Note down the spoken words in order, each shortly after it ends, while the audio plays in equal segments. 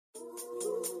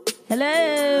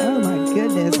Hello. Oh my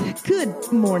goodness.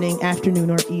 Good morning, afternoon,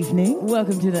 or evening.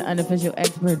 Welcome to the Unofficial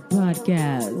Expert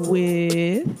Podcast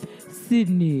With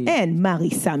Sydney and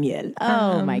Marie Samuel.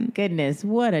 Oh my goodness,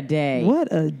 what a day.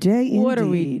 What a day indeed. What are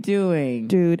we doing?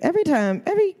 Dude, every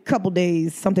couple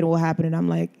days, something will happen and I'm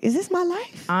like, is this my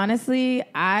life? Honestly,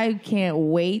 I can't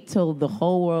wait till the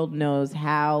whole world knows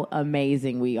how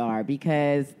amazing we are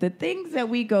because the things that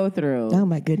we go through. Oh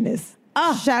my goodness.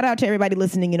 Shout out to everybody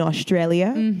listening in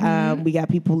Australia. We got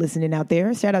people listening out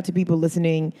there. Shout out to people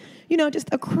listening, just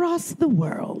across the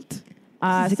world.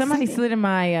 Somebody slid in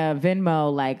my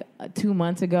Venmo like 2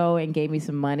 months ago and gave me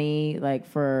some money,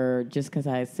 for just because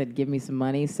I said give me some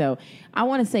money. So I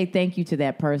want to say thank you to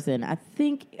that person. I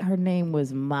think her name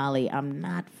was Molly. I'm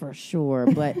not for sure,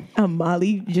 but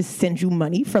Molly just sent you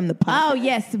money from the podcast. Oh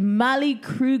yes, Molly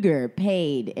Kruger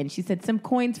paid, and she said some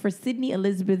coins for Sydney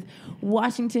Elizabeth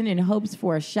Washington in hopes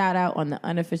for a shout out on the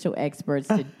Unofficial Experts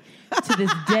to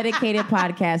this dedicated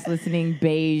podcast listening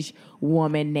beige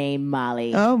woman named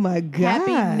Molly. Oh my God.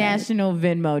 Happy National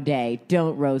Venmo Day.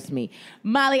 Don't roast me.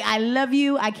 Molly, I love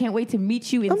you. I can't wait to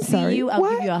meet you and see you. I'll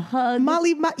give you a hug.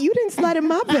 Molly, you didn't slide in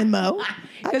my Venmo.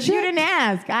 Because you didn't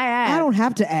ask. I asked. I don't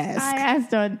have to ask. I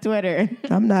asked on Twitter.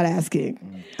 I'm not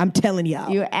asking. I'm telling y'all.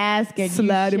 You ask and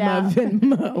slide you shall. in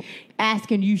my Venmo.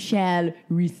 Ask and you shall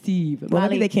receive. Well,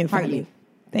 Molly, maybe they can't find you.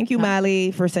 Thank you,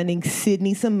 Molly, for sending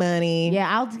Sydney some money.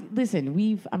 Yeah,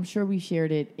 listen. I'm sure we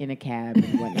shared it in a cab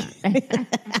and whatnot.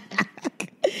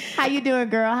 How you doing,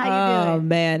 girl? How you doing? Oh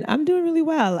man, I'm doing really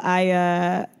well.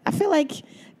 I feel like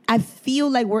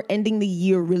we're ending the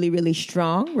year really, really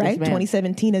strong. Right,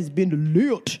 2017 has been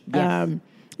lit. Yes.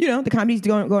 The comedy's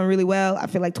going really well. I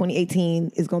feel like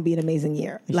 2018 is going to be an amazing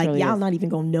year. Y'all not even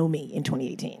going to know me in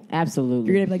 2018. Absolutely.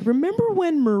 You're going to be like, remember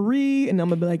when Marie? And I'm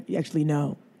going to be like, actually,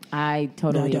 no. I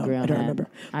totally agree on that. I don't remember.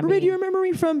 Marie, do you remember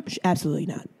me from? Absolutely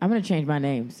not. I'm going to change my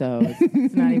name, so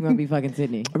it's not even going to be fucking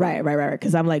Sydney. Right.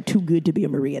 Because I'm like too good to be a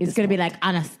Marie at It's going to be like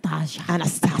Anastasia.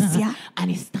 Anastasia.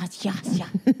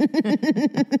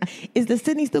 Is the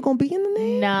Sydney still going to be in the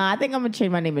name? Nah, I think I'm going to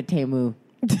change my name to Temu.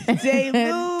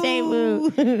 Temu.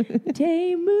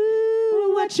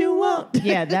 What you want?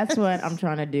 Yeah, that's what I'm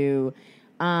trying to do.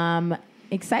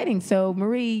 Exciting. So,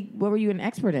 Marie, what were you an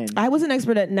expert in? I was an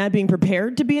expert at not being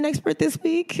prepared to be an expert this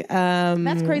week.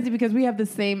 That's crazy because we have the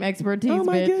same expertise. Oh,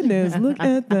 my goodness. Look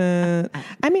at that.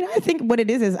 I mean, I think what it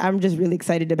is I'm just really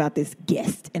excited about this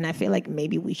guest. And I feel like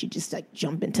maybe we should just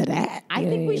jump into that. I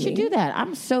think we should do that.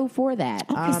 I'm so for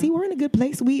that. Okay, see, we're in a good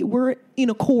place. We're in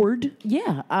accord.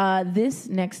 Yeah. This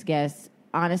next guest,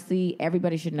 honestly,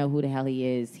 everybody should know who the hell he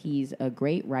is. He's a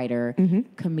great writer,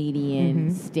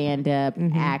 comedian, stand-up,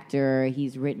 actor.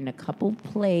 He's written a couple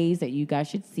plays that you guys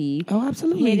should see. Oh,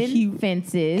 absolutely.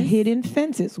 Hidden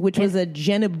Fences, which was a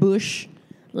Jenna Bush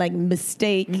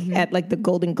mistake at the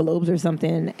Golden Globes or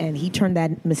something, and he turned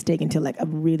that mistake into a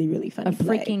really, really funny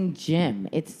play. Freaking gem.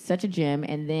 It's such a gem.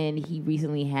 And then he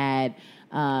recently had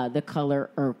The Color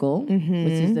Urkel,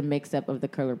 which is the mix-up of The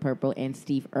Color Purple and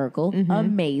Steve Urkel.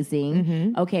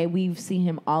 Amazing. Okay, we've seen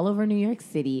him all over New York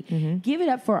City. Give it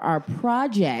up for our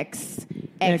projects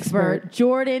expert,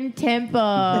 Jordan Temple.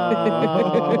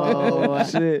 Oh,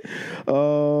 shit.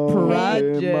 Oh,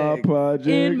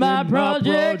 In my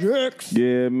projects.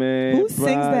 Yeah, man. Who sings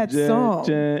that song?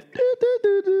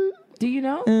 Do you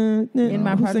know? In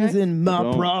My Who Projects? sings In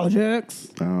My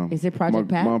Projects? Is it Project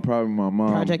Pat? Probably my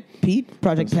mom. Project Pete?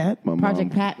 Project Pat? My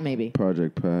Project mom. Pat, maybe.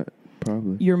 Project Pat,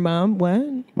 probably. Your mom, what?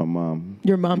 My mom.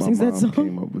 Your mom sings that song?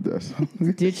 Came up with that song.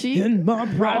 Did she? In My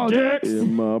Projects.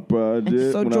 In my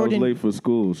project. So when Jordan, I was late for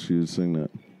school, she would sing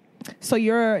that. So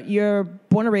you're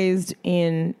born and raised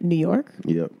in New York?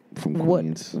 Yep, from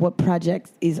Queens. What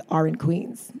projects are in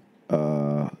Queens?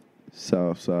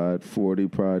 Southside, 40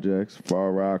 projects,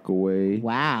 Far Rockaway.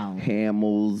 Wow.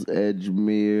 Hamels,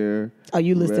 Edgemere. Oh,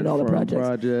 you listed all the Redfern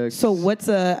projects. So is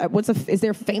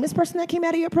there a famous person that came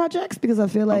out of your projects? Because I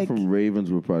feel like I'm from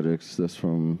Ravenswood Projects. That's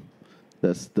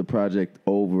the project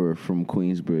over from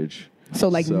Queensbridge.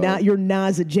 So you're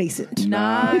Nas adjacent.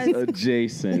 Nas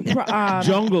adjacent.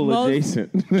 Jungle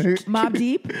adjacent. Mobb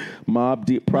Deep? Mobb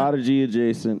Deep. Prodigy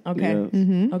adjacent. Okay.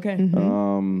 Yeah. Okay.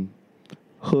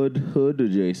 Hood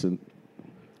adjacent.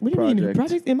 What do you mean?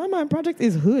 Project? In my mind, project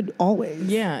is hood always.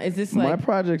 Yeah. Is this My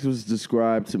project was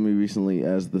described to me recently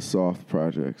as the soft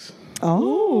projects.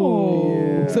 Oh.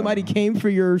 Yeah. Somebody came for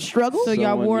your struggle? So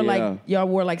y'all wore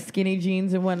like skinny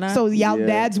jeans and whatnot? So y'all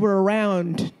dads were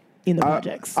around in the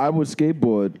projects. I would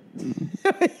skateboard.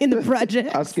 In the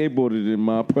project. I skateboarded in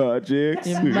my projects.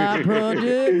 In my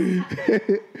project.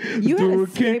 You had a Doing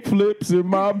kick flips in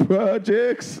my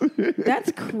projects.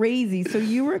 That's crazy. So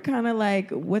you were kind of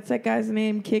like, what's that guy's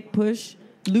name? Kick Push?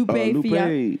 Lupe. Lupe.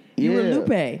 You were Yeah.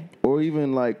 Lupe. Or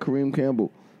even like Kareem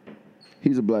Campbell.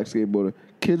 He's a black skateboarder.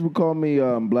 Kids would call me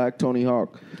Black Tony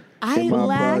Hawk. I in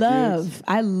my projects.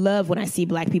 love when I see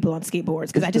black people on skateboards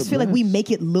because It's I just the feel like we best. make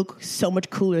it look so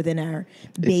much cooler than our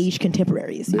beige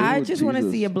contemporaries. They I would just want to tease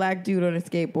us. see a black dude on a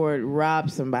skateboard rob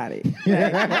somebody.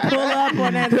 Like, pull up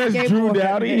on that That's skateboard. Drew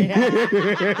Doughty. Yeah.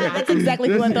 That's exactly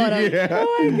who I thought of.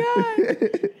 Oh my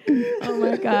god! Oh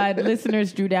my god!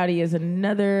 Listeners, Drew Doughty is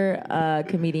another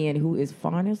comedian who is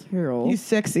fine as hell. He's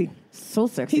sexy. So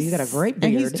sexy. He's got a great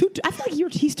beard. And I feel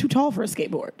like he's too tall for a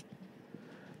skateboard.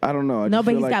 I don't know. I No, just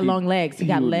but feel he's like got long legs. He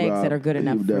got would legs rob- that are good he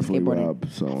enough would for definitely skateboarding. rob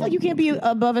someone. Like you can't be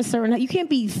above a certain. You can't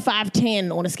be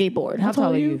 5'10" on a skateboard. How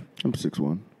tall are you? I'm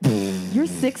 6'1". You're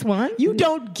 6'1". You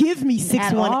don't give me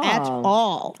 6'1" at all.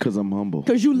 all. Because I'm humble.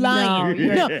 Because you lying.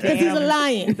 you're No, because he's a damn-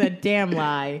 lion. It's a damn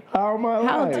lie. How am I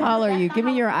How lying? tall are you? Give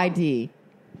me your ID.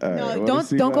 All right, No, wanna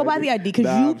see don't my go by the ID because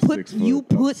Nah, I'm 6 you foot.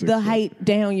 I'm put 6 the foot. height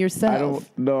down yourself. I don't.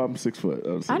 No, I'm 6 foot.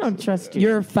 I'm 6 I don't foot. trust you.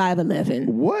 You're 5'11".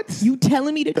 What? You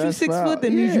telling me that you're That's 6 foul. foot?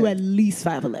 That means Yeah. you at least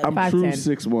 5'11". I'm 5'10". true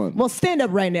 6'1". Well, stand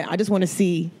up right now. I just want to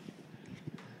see.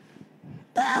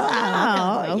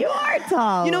 Oh, you are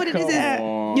tall. You know what it is? Come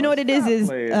on. You know what it is? Stop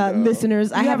playing, though.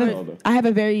 Listeners, I have have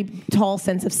a very tall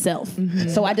sense of self,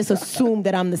 so I just assume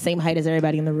that I'm the same height as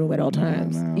everybody in the room at all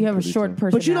times. Nah, You have a pretty short tall.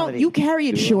 personality. But you carry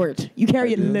it short. You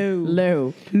carry it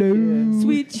low. low.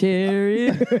 Sweet cherry.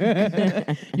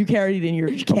 You carry it in your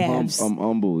calves. I'm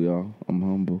humble, y'all. I'm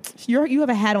humble. You have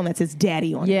a hat on that says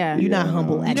 "Daddy" on Yeah. it. You're not Yeah,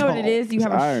 humble no. at You know all. what it is? You It's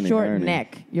have a irony, short irony.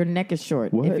 neck. Your neck is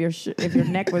short. What? If your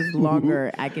neck was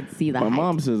longer, I could see the My height.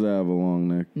 mom says I have a long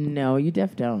neck. No, you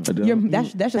def don't. I don't.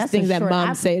 That's just That's things a that short-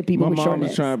 moms say to people My with short mom is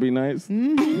necks. trying to be nice.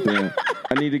 Damn.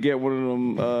 I need to get one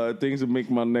of them things that make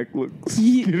my neck look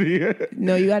skinny.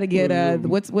 No, you got to get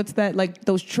what's that, like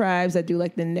those tribes that do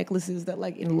like the necklaces that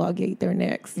like elongate their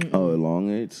necks. Oh,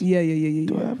 elongates? Yeah.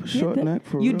 Do I have a short neck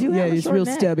for You real? do Yeah, have a it's short real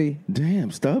neck. stubby.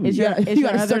 Damn, stubby. Is your, Yeah, is you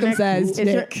your got a other circumcised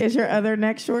neck. Is your other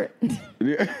neck short?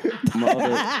 Yeah. My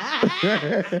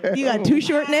other- You got two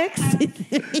short necks.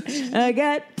 I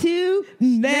got two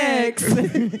necks.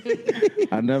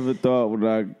 I never thought when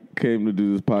I came to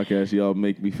do this podcast, y'all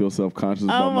make me feel self-conscious Oh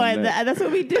about my my, neck. that's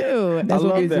what we do. That's I what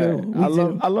love we that. do.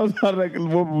 I love how that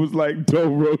woman was like,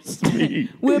 "Don't roast me."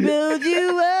 We'll build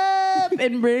you up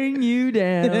and bring you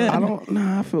down.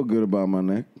 I feel good about my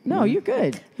neck. No, you're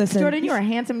good. Listen. Jordan, you are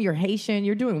handsome. You're Haitian.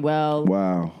 You're doing well.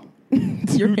 Wow.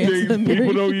 You're handsome.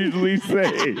 People don't usually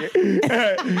say.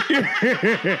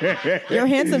 You're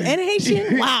handsome and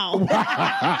Haitian. Wow.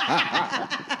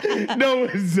 No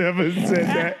one's ever said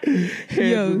that.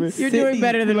 Yo, You're doing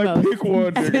better than Like, most. pick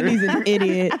one. Sydney's an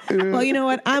idiot. Well, you know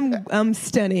what? I'm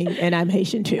stunning and I'm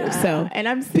Haitian too. So And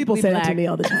I'm people simply say black. that to me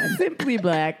all the time. Simply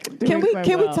black. Can Doing we quite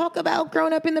we well. talk about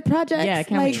growing up in the projects? Yeah,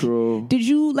 can we? like, True. Did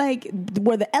you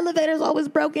were the elevators always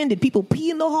broken? Did people pee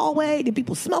in the hallway? Did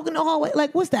people smoke in the hallway?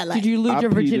 Like, what's that like? Did you lose I your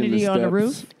peed in virginity on the steps.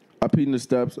 roof? I peed in the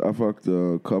steps. I fucked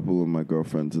a couple of my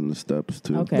girlfriends in the steps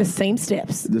too. Okay. the same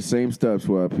steps? The same steps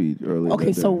where I peed earlier. Okay,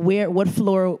 that so day. what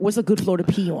floor? What's a good floor to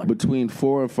pee on? Between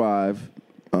 4 and 5,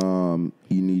 you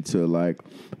need to like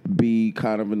be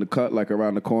kind of in the cut, like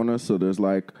around the corner. So there's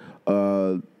like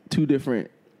 2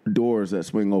 different doors that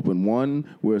swing open. One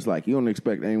where it's like you don't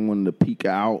expect anyone to peek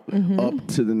out up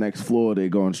to the next floor. They're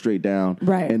going straight down.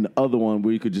 Right. And the other one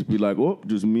where you could just be like, oh,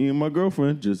 just me and my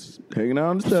girlfriend just hanging out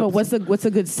on the steps. So what's a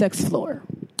good sex floor?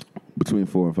 Between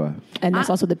 4 and 5. And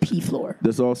that's also the pee floor.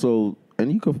 There's also,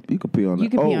 and you could pee on it. You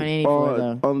can pee on any floor,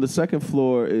 though. On the second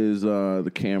floor is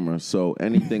the camera. So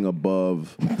anything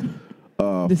above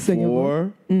The second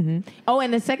 4. Oh,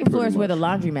 and the second floor Pretty is where the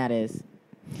much. laundromat is.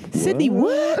 Sydney,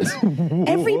 what?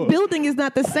 Every building is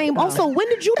not the same. Also, when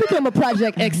did you become a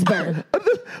project expert?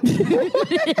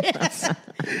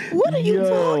 What are you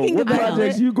talking what about?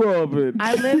 projects you grow up in?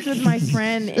 I lived with my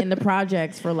friend in the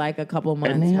projects for like a couple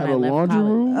months. And they when had I a left laundry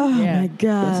college. room? Oh Yeah. my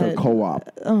god! That's a co-op.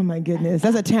 Oh my goodness,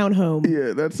 that's a townhome.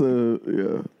 Yeah, that's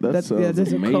That's a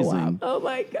amazing. co-op. Oh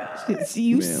my god. See,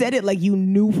 you Man. said it like you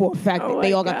knew for a fact Oh that they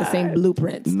my all got the same God.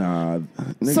 blueprints. Nah.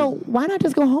 Niggas, So why not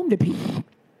just go home to pee?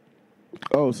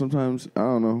 sometimes I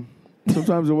don't know.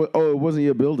 Sometimes it wasn't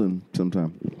your building.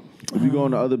 Sometimes if you go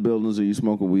into other buildings or you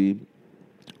smoking weed,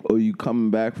 or you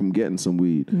coming back from getting some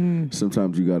weed,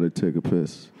 sometimes you got to take a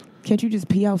piss. Can't you just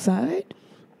pee outside?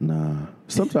 Nah.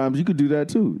 Sometimes you could do that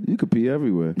too. You could pee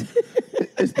everywhere.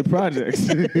 It's the projects.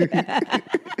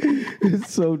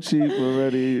 It's so cheap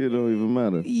already. It don't even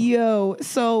matter. Yo,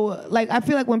 so like I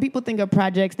feel like when people think of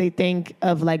projects, they think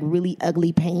of like really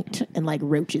ugly paint and like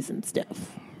roaches and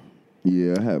stuff.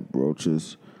 Yeah, I have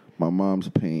roaches. My mom's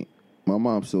paint. My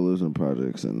mom still lives in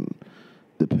projects, and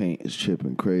the paint is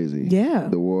chipping crazy. Yeah.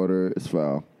 The water is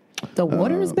foul. The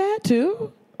water is bad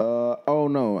too. Oh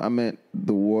no, I meant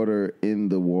the water in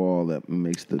the wall that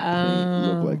makes the paint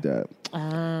look like that.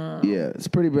 Yeah, it's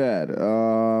pretty bad.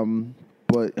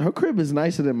 But her crib is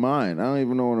nicer than mine. I don't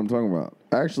even know what I'm talking about.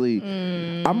 Actually,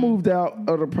 I moved out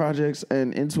of the projects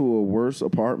and into a worse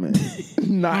apartment.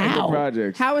 Not in the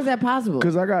projects. How is that possible?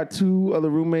 Because I got 2 other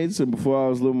roommates, and before I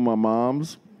was living with my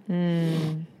mom's.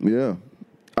 Yeah.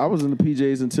 I was in the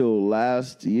PJs until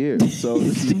last year. So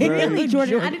this is Really,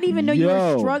 Jordan? I didn't even know you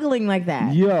were struggling like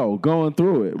that. Yo, going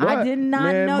through it. I did not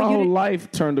Man, know my you whole did-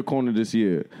 life turned the corner this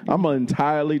year. I'm an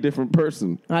entirely different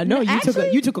person. I know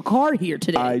Actually- you took a car here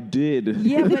today. I did.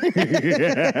 Yeah, but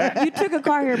you took a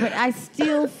car here, but I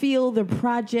still feel the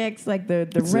projects, like the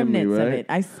It's in me, remnants of right? it.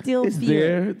 I still It's feel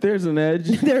there. There's an edge.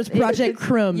 There's Project It's-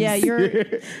 Crumbs. Yeah, you're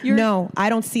No, I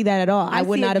don't see that at all. I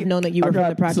would see not it. have known that you I were from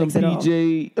the got some projects at all.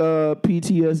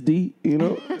 PJ PTSD, you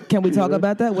know? Can we talk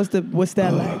about that? What's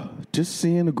that like? Just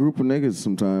seeing a group of niggas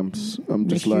sometimes. I'm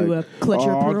just Make you, like, clutch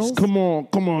your "Oh, pearls?" come on,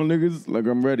 niggas. Like,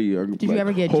 I'm ready. Did you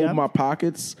ever get hold jumped? my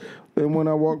pockets? And when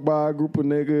I walk by a group of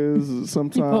niggas,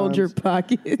 sometimes. You hold your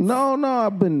pockets. No,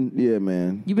 I've been,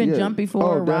 man. You've been Yeah. jumped before,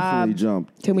 Oh, definitely robbed?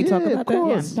 jumped. Can we talk Yeah, about of that? yeah,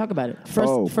 course. talk about it.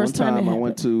 First One time it I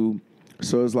went to,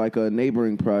 so it's like a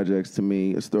neighboring projects to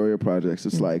me, Astoria projects.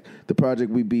 It's like the project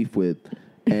we beef with.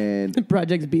 And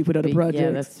Projects beef with other projects.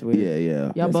 Yeah, that's weird.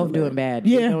 yeah. Y'all both doing bad.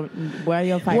 Yeah. You don't- Why are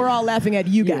y'all fighting? We're all laughing at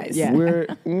you guys. Yeah. We're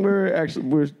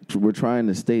actually we're trying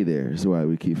to stay there. That's why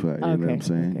we keep fighting. You know what I'm Okay,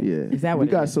 saying? okay. Yeah. Is that we what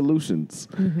it got is? solutions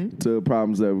to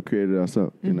problems that we created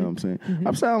ourselves. You know what I'm saying?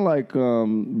 I sound like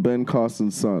Ben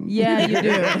Carson's son. Yeah, you do.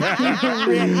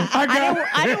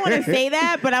 I didn't want to say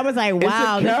that, but I was like,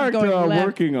 wow, it's a this is character going I'm left.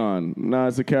 working on. No,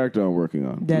 it's a character I'm working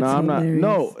on. That's no, I'm not. hilarious.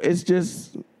 No, it's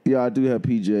just I do have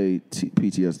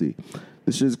PTSD.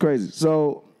 This shit's crazy.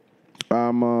 So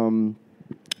I'm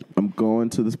going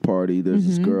to this party. There's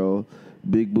this girl,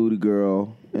 big booty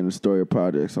girl, in the Astoria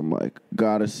projects. I'm like,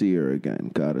 gotta see her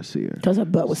again. Gotta see her. Because her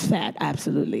butt was fat.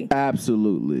 Absolutely.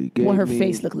 Absolutely. Gave What her me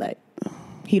face looked like.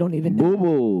 He don't even know. Boo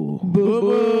boo.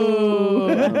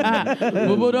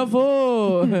 Boo-boo the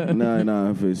fool. Nah,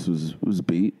 her face was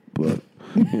beat, but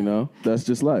you know that's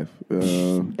just life.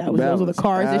 Those were the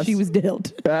cards that she was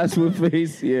dealt. Ass with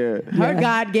face, yeah. Her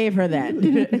God gave her that.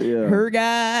 Yeah. Her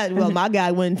guy, well, my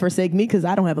guy wouldn't forsake me because I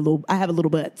have a little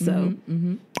butt. So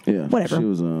Yeah, Whatever.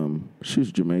 She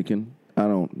was Jamaican. I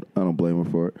don't blame her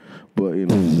for it, but you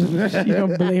know, you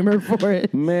don't blame her for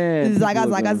it. man, Zaga,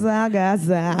 people zaga, are zaga,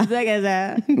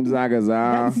 zaga. gonna- Zaga za.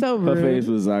 That's so Her rude. face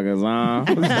was zaga za.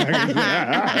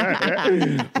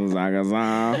 Zaga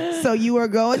za. So you were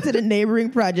going to the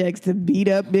neighboring projects to beat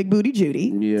up Big Booty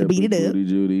Judy. Yeah, to beat Big it up. Booty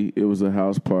Judy. It was a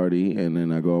house party, and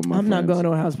then I go with my I'm not friends. going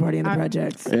to a house party in the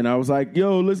projects. And I was like,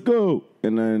 "Yo, let's go!"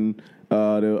 And then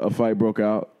a fight broke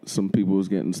out. Some people was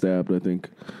getting stabbed. I think.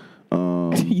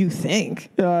 You think?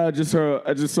 I just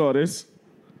saw this.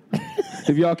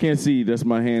 If y'all can't see, that's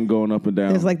my hand going up and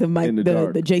down. It's like the in the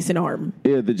dark. the Jason arm.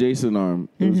 Yeah, the Jason arm.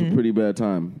 It was a pretty bad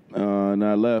time. And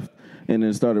I left, and then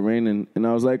it started raining. And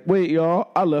I was like, "Wait,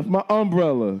 y'all! I left my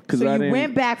umbrella because So I you didn't."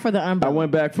 went back for the I umbrella.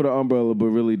 went back for the umbrella, but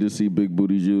really to see Big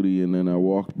Booty Judy, and then I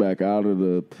walked back out of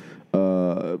the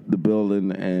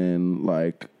building, and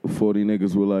like 40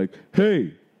 niggas were like,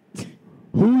 "Hey,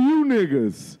 who you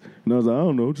niggas?" And I was like, "I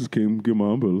don't know, just came get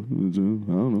my umbrella. I don't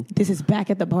know." This is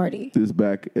back at the party. This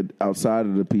back outside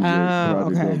of the PJ Oh,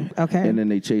 project okay, building. okay. And then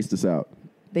they chased us out.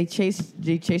 They chased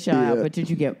y'all out, Yeah. but did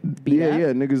you get beat Yeah, up?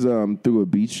 yeah, niggas threw a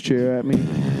beach chair at me.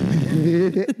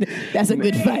 That's a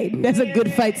good fight. That's a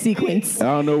good fight sequence. I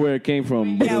don't know where it came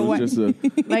from, but Yeah, it was what- just a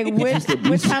Like what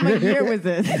time of year was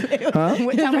this? What It's time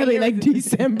of probably year like was this?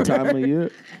 December. time of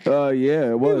year. Yeah,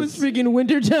 it It was. was freaking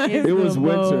winter time. It's It was the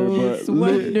winter, most but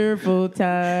lit- wonderful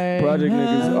time. Project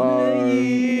niggas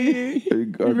are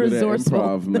good at Resourceful.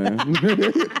 improv, man.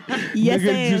 Yes, Niggas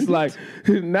and. just like,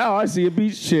 now I see a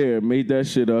beach chair, made that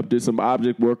shit up, did some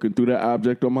object work and threw that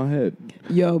object on my head.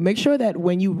 Yo, make sure that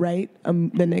when you write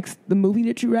the movie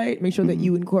that you write, make sure that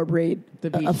you incorporate The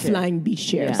a beach chair. flying beach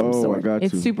chair Yeah. of some Oh, sort. I got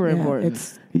It's you. super Yeah, important.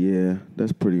 It's Yeah,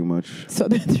 that's pretty much. so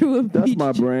they threw a That's beach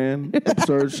my chair. brand.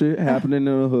 Absurd shit happening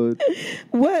in the hood.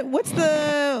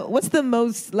 What's the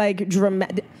most like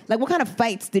dramatic? Like, what kind of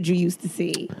fights did you used to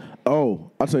see? Oh,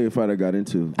 I'll tell you a fight I got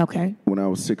into. Okay. When I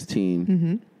was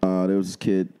 16, There was this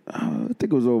kid. I think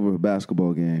it was over a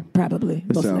basketball game. Probably.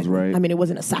 That sounds right. I mean, it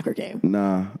wasn't a soccer game.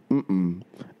 Nah. And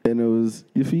it was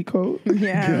your feet cold.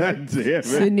 Yeah. God damn it.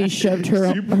 Sydney shoved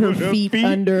her feet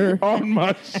under on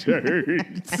my shirt.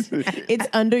 It's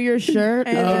under your shirt.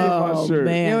 And under my shirt.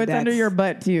 Man, Yo, it's under that's- your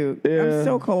butt too. Yeah. I'm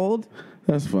so cold.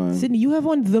 That's fine. Sydney, you have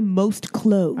on the most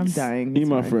clothes. I'm dying. Me, It's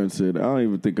my fine. friend said, I don't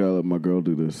even think I'll let my girl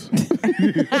do this.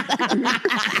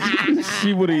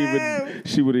 She would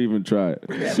even try it.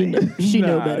 She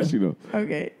know Nah, better. She know.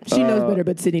 Okay. She knows better,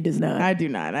 but Sydney does not. I do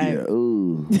not. Yeah,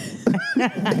 ooh.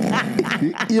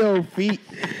 Yo, feet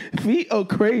are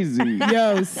crazy.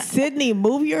 Yo, Sydney,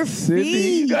 move your Sydney,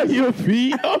 you feet. got your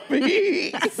feet up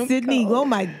me. Sydney, oh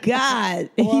my God.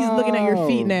 He's looking at your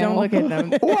feet now. Don't look at them.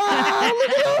 Wow, look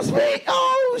at those feet.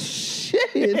 Oh,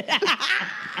 shit.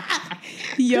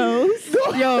 Yo,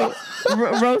 Yo,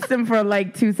 roast them for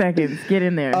like 2 seconds. Get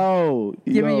in there. Oh,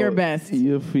 Give me your best.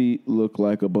 Your feet look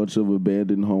like a bunch of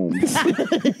abandoned homes.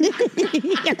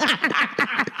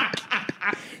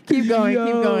 Keep going.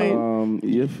 Keep going.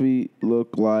 Your feet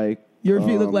look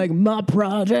like my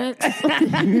project.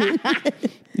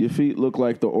 your feet look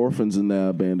like the orphans in that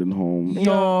abandoned home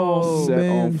Yo. set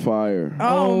man. on fire.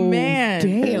 Oh, man.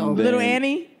 damn. And Little then-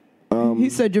 Annie? He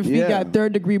said your feet yeah. got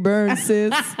 3rd-degree burns,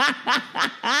 sis.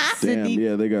 Damn, Sydney,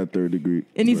 yeah, they got 3rd degree.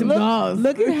 It needs some gauze.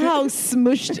 look at how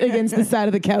smushed against the side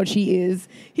of the couch he is.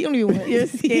 He don't even want. You're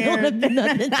He don't have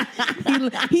nothing.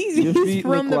 He's Your feet he's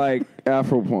look from the. like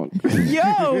Afropunk.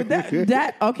 Yo,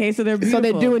 that okay, so they're So beautiful.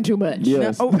 they're doing too much.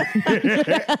 Yes. Oh,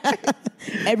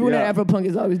 Everyone Yeah. at Afropunk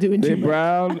is always doing They too much.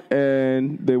 brown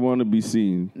and they want to be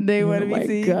seen. they want Oh to my be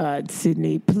seen. God,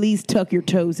 Sydney, please tuck your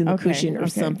toes in the Okay, cushion or okay.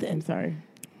 something. I'm sorry.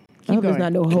 I hope Keep there's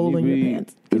not going. no hole in your Maybe-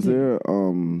 pants. Is there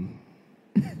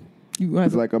You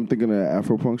it's like I'm thinking of an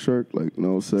Afropunk shirt, like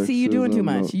no sex. See, you're doing too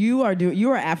no- much. You are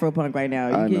Afropunk right now.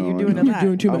 I know, You're I doing know. a You're lot.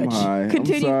 doing too I'm much. high.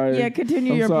 Continue- I'm sorry. yeah,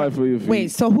 continue I'm your sorry pro- for your feet.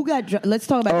 Wait, so who got? Let's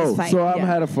talk about this fight. So I Yeah.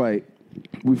 had a fight.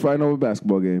 We fighting over a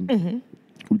basketball game. Mm-hmm.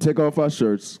 We take off our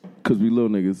shirts because we little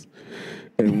niggas,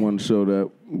 and one show that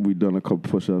we done a couple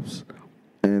push-ups,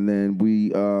 and then we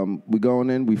going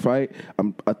in. We fight.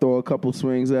 I throw a couple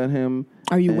swings at him.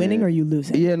 Are you and- winning or are you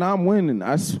losing? Yeah, and I'm winning.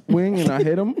 I swing and I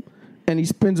hit him, and he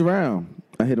spins around.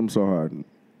 I hit him so hard.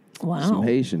 Wow. Some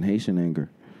Haitian anger.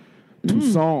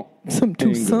 Toussaint. Some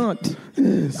anger.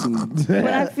 Toussaint. But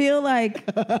I feel like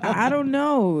I don't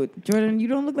know, Jordan. You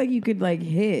don't look like you could like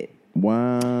hit.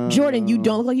 Wow. Jordan, you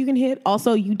don't look like you can hit.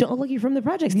 Also, you don't look like you're from the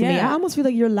projects to me. Yeah. I almost feel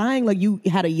like you're lying. Like you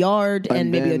had a yard and,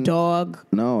 And maybe a then- dog.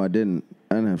 No, I didn't.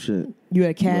 I didn't have shit. You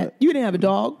had a cat. What? You didn't have a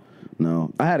dog.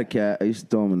 No, I had a cat. I used to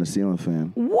throw him in the ceiling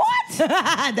fan. What?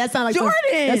 that sounds like Jordan!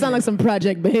 that sounds like some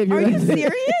project behavior. Are you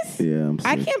serious? Yeah, I'm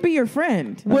I sick. can't be your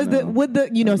friend. Would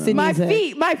the Sydney My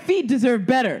said- feet deserve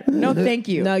better. No, thank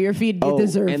you. No, your feet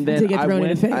deserve and then to get I thrown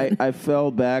in the went. fan. I fell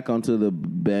back onto the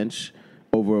bench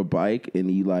over a bike, and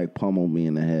he like pummeled me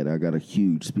in the head. I got a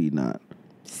huge speed knot.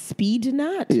 Speed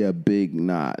knot. Yeah, a big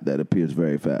knot that appears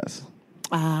very fast.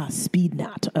 Speed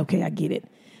knot. Okay, I get it.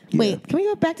 Yeah. Wait, can we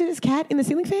go back to this cat in the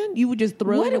ceiling fan? You would just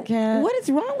throw the cat What is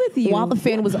wrong with you? while the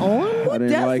fan was on? I didn't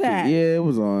does like that? it. Yeah, it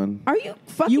was on. Are you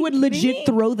fucking? You would kidding legit me?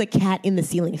 throw the cat in the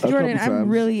ceiling fan. Jordan, couple I'm times.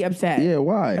 really upset. Yeah,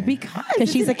 why? Because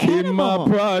she's it's a an cat. In my animal.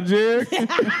 project.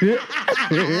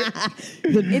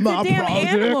 It's a damn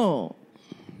animal.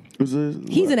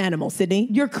 He's an animal, Sydney.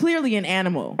 You're clearly an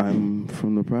animal. I'm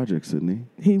from the project, Sydney.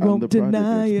 He I'm won't the project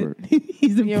deny it. expert.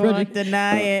 He's a You project. won't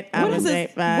deny it. I'm What a else, great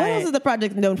what else is the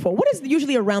project known for? What is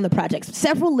usually around the projects?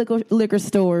 Several liquor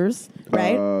stores,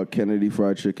 right? Kennedy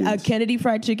Fried Chicken. A Kennedy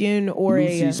Fried Chicken or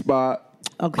Lucy a Spot.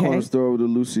 okay. Corner store with the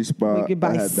Lucy Spot. we could I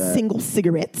buy had that. single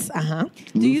cigarettes.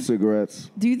 Loose cigarettes.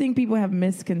 Do you think people have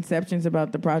misconceptions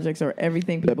about the projects or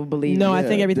everything people believe? No, I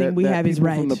think everything we have is people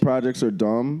right. from the projects are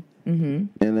dumb, and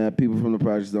that people from the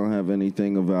projects don't have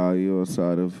anything of value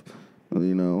outside of,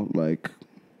 like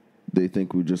they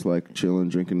think we just like chilling,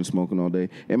 drinking, and smoking all day.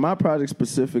 In my project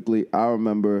specifically, I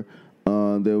remember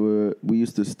we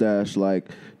used to stash like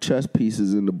chess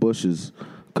pieces in the bushes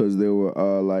because there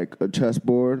were like a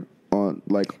chessboard on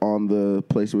the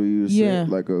place where you Yeah.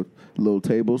 sit, like a little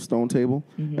table, stone table,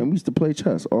 and we used to play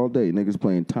chess all day. Niggas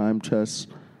playing time chess.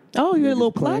 Oh, you had a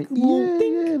little Niggas playing- plaque, little yeah,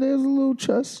 thing. yeah. There's a little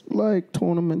chess like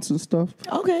tournaments and stuff.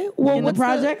 Okay, well, in the what's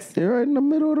projects? They're right in the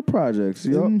middle of the projects.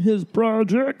 Yup. in his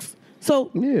projects.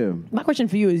 So Yeah. my question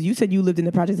for you is: you said you lived in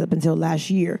the projects up until last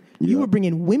year. You Yeah. were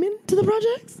bringing women to the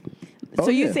projects. So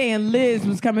you yeah. saying Liz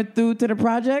was coming through to the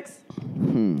projects?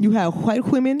 You had white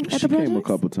women at She the projects. came a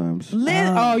couple times.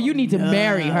 Liz, you need to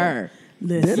marry her.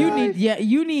 Listen.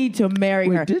 You need to marry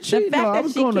her. Wait, did she? The fact No, I that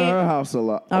was she going to came- her house a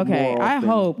lot. Okay, more I often.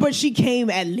 hope. But she came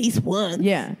at least once.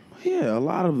 Yeah. Yeah, a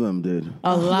lot of them did.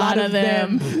 A lot of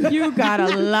them. You got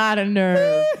a lot of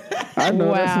nerve. I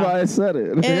know, that's Wow. why I said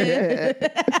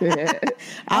it.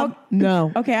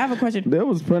 No. Okay, I have a question. There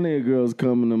was plenty of girls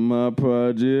coming to my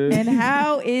project. And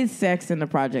how is sex in the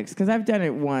projects? Because I've done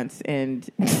it once, and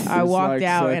I It's walked like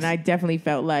out, sex. and I definitely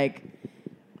felt like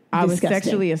I was Disgusting.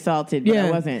 sexually assaulted, but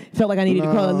I wasn't. Felt like I needed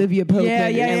to call No. Olivia Pope. Yeah,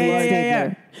 and yeah, Emily yeah, yeah,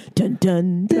 Stigler. Dun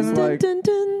dun dun It's dun like- dun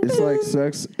dun. It's like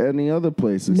sex any other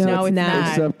place. No, No, it's not.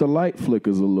 Except the light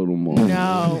flickers a little more.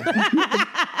 No.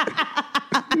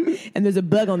 And there's a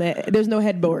bug on that. There's no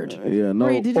headboard. Yeah, no.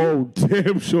 Marie, did you- Oh,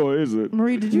 damn sure is it.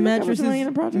 Marie, did you hook up with somebody in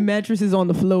the project? Mattresses on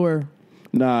the floor.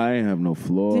 Nah, I ain't have no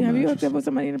floor. Have you hooked mattress. up with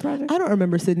somebody in the project? I don't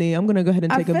remember, Sydney. I'm gonna go ahead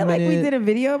and I take a feel like minute. we did a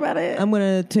video about it. I'm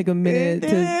gonna take a minute We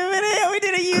to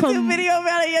did a YouTube come- video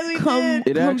about it. Yes, we come did.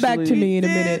 It back to actually- me in a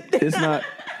We minute.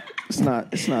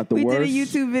 It's not the We worst. did a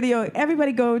YouTube video.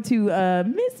 Everybody go to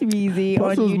Miss Reezy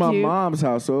Plus, on it was YouTube. my mom's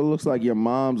house, so it looks like your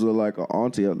mom's are like an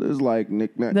auntie. It's like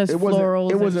knick-knack. There's It wasn't. florals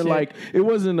It and wasn't shit. like. It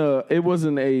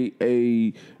wasn't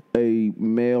a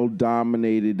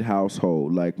male-dominated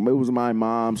household. Like it was my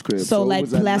mom's crib. So it like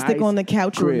was a plastic nice on the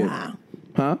couch crib. or nah?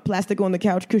 Huh? Plastic on the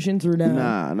couch cushions or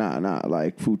nah? Nah.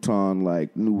 Like futon,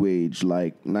 like new age,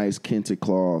 like nice kinted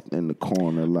cloth in the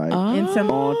corner, like In some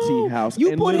auntie house.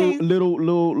 You and put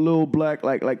little black,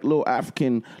 like little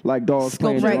African, like dogs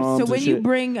playing right. drums So and when you shit.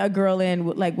 bring a girl in,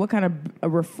 like what kind of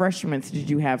refreshments did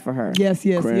you have for her? Yes,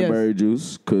 yes, Cranberry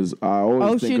juice, because I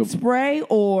always think Ocean of spray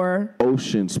or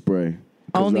ocean spray.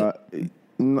 'Cause Only-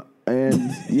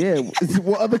 and yeah,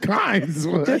 what other kinds?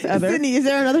 yes. Sydney, is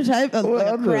there another type of like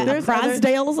a other? There's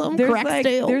Crasdale or something?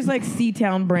 Cracksdale? there's like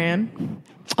Seatown brand.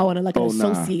 oh, and like an Oh,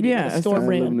 nah. associated Yeah, like a store I live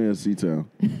brand. near Seatown.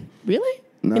 Really?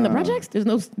 In the Nah. projects? There's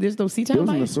no It Seatown wasn't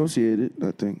by it? associated,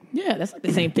 I think. Yeah, that's like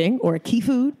the same thing. Or a Key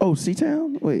Food. Oh,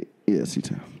 Seatown? Wait, yeah,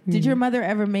 Seatown. Did your mother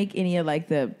ever make any of like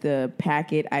the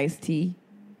packet iced tea?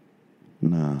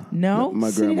 Nah. No?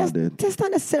 My See, grandma that's, did. that's not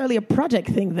necessarily a project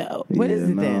thing, though. What is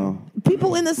it then?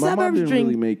 People in the My mom suburbs didn't drink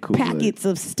really make Kool-Aid. packets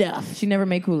of stuff. She never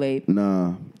made Kool-Aid.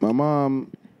 Nah. My mom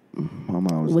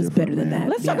Was different, better than man. that.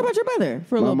 Let's talk about your mother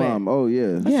for a My little mom, oh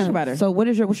yeah. talk about her. So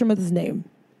what's your mother's name?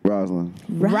 Rosalind.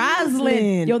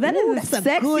 Roslyn. Yo, that is a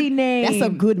sexy good, name. That's a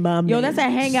good mom Yo, name. that's a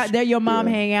hangout. There, your mom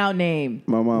Yeah. hangout name.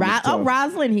 My mom is tough.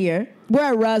 Roslyn here. We're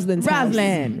at Rosalind's house.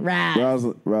 Roslyn.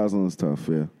 Rosalind's tough,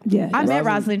 yeah. Yeah. I met Roslyn-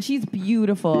 Roslyn. She's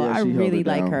beautiful. Yeah, I she held really it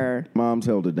like down. her. Mom's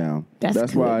held it down.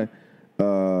 That's why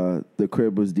the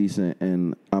crib was decent,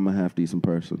 and I'm a half decent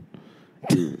person.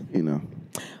 You know.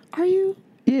 Are you?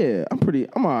 Yeah,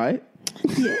 I'm all right.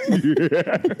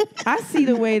 I see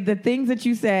the things that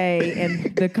you say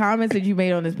and the comments that you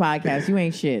made on this podcast. You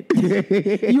ain't shit.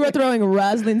 You were throwing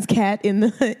Rosalind's cat in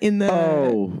the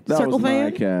Oh, that circle was fan?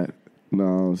 my cat.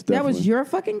 No, it's That was definitely- your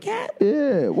fucking cat?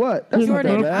 Yeah, what? That's not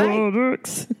Jordan,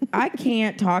 that bad. I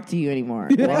can't talk to you anymore.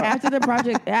 Like, after the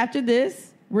project, after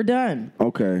this, we're done.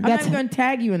 Okay. I'm not even going to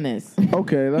tag you in this.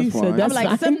 Okay, that's You said fine. that's I'm like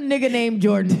fine. some nigga named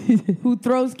Jordan who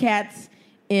throws cats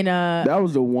in a... That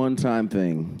was a one-time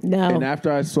thing. No. And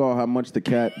after I saw how much the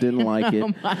cat didn't like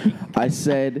it, I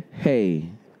said, "Hey,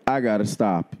 I gotta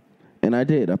stop," and I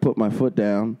did. I put my foot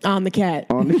down on the cat.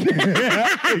 on the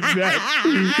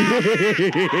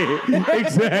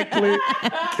exactly.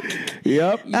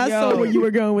 Yep. I saw where you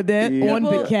were going with that. Yeah. On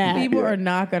the cat. People are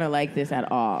not going to like this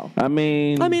at all. I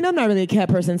mean, I'm not really a cat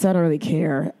person, so I don't really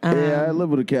care. yeah, I live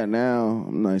with a cat now.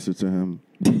 I'm nicer to him.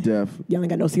 Deaf. Y'all ain't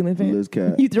got no ceiling fan? Liz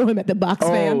cat. You throw him at the box Oh,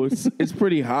 fan. it's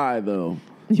pretty high though.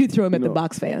 You throw him at the know.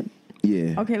 box fan.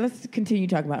 Yeah. Okay, let's continue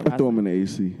talking about I throw Roslyn. him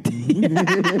in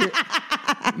the AC.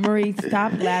 Marie,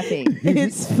 stop laughing.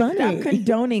 It's Stop funny.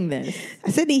 condoning this.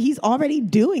 Sydney, he's already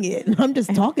doing it. I'm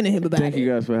just talking to him about Thank it. you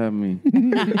guys for having me.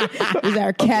 He's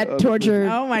our cat torture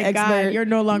Oh my expert. God, you're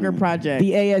no longer project.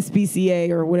 the ASPCA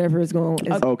or whatever is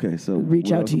going on. Okay, so Reach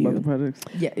what out else to about you. the projects?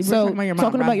 Yeah, we're So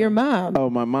talking about your mom. Roslyn. mom. Oh,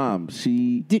 my mom.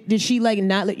 She Did she like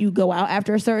not let you go out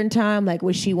after a certain time? Like,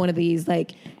 was she one of these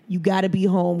like you got to be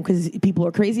home because people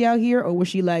are crazy out here, or was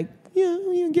she like, yeah,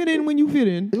 you get in when you fit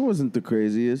in? It wasn't the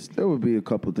craziest. There would be a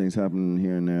couple things happening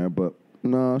here and there, but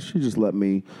no, she just let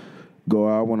me go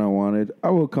out when I wanted. I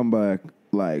would come back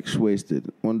like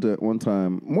wasted. One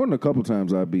time, more than a couple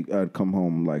times, I'd come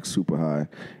home like super high,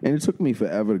 and it took me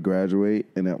forever to graduate.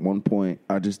 And at one point,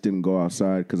 I just didn't go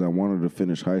outside because I wanted to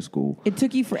finish high school. It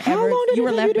took you forever. How long did you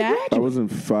it were take you left to back? I was in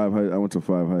I went to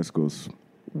 5 high schools.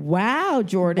 Wow,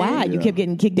 Jordan. Wow, you kept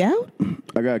getting kicked out.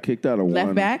 I got kicked out of Left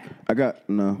one. back? I got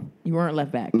no. You weren't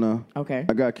left back. Okay.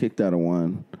 I got kicked out of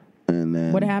one, and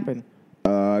then What happened?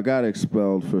 I got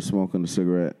expelled for smoking a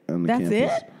cigarette on the That's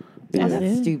campus. it? Oh, Yeah.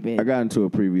 that's stupid. I got into a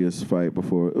previous fight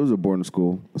before. It was a boarding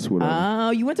school. That's whatever.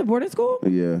 Oh, you went to boarding school?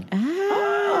 Yeah.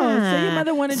 Oh, so your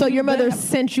mother wanted So you your mother back.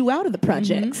 sent you out of the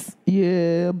projects.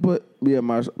 Yeah, but yeah,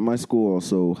 my school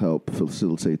also helped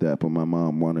facilitate that. But my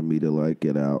mom wanted me to like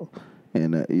get out,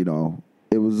 and you know,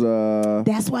 it was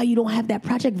That's why you don't have that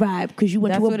project vibe because you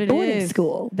went That's to what a it boarding is.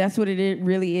 school. That's what it is.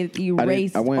 Really, it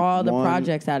erased I went all the one-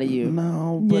 projects out of you.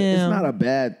 No, but Yeah. it's not a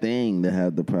bad thing to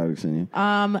have the products in you.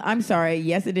 I'm sorry.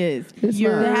 Yes, it is. It's To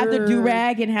not. have the do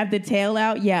rag and have the tail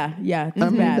out. Yeah, it's I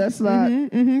mean, bad. that's not.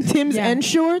 Tim's Yeah. and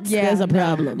shorts. Yeah, There's a no.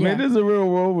 problem. Yeah. Man, this is a real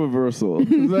role reversal.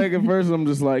 It's like at first I'm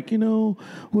just like, you know,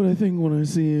 what I think when I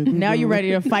see it. Now you're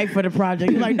ready to fight for the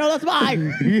project. You're like, no, that's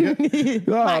mine.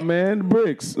 Oh man,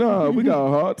 bricks. No, we got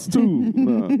hearts too.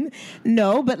 No.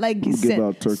 No, but like We give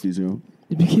out turkeys, you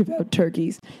know. give out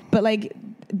turkeys. But like,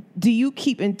 do you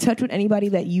keep in touch with anybody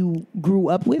that you grew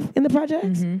up with in the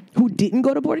projects who didn't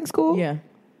go to boarding school? Yeah.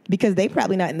 Because they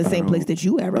probably not in the same place that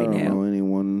you at I right don't now. know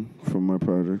anyone from my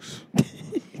projects.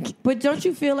 But don't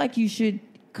you feel like you should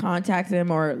contact them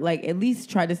or like at least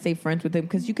try to stay friends with them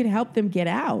because you could help them get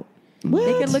out? What?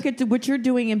 They can look at what you're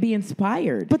doing and be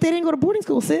inspired. But they didn't go to boarding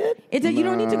school, Sid. You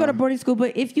don't need to go to boarding school,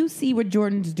 but if you see what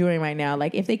Jordan's doing right now,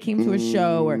 like if they came to a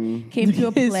show or came to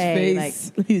a play,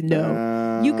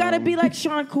 no. you gotta be like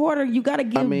Sean Carter. You gotta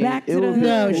give mean, back it to the would be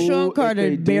No, cool Sean if Carter they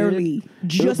did. barely It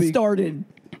just would be- started.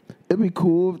 It'd be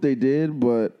cool if they did,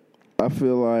 but I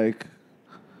feel like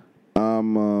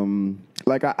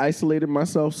like I isolated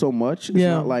myself so much. It's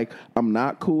Yeah. not like I'm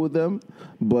not cool with them,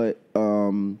 but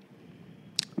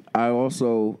I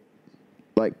also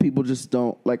like people just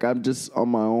don't like I'm just on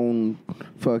my own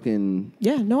fucking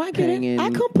Yeah, no, I get it. hanging I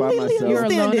by completely myself. You're a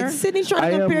understand loner? it. Sydney's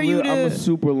trying to compare you I'm a to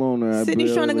super loner.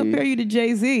 Sydney's trying to compare you to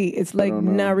Jay-Z. It's like don't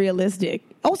know. not realistic.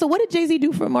 Oh, so what did Jay-Z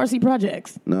do for Marcy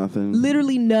Projects? Nothing.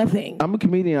 Literally nothing. I'm a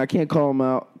comedian. I can't call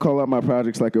out my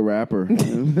projects like a rapper. I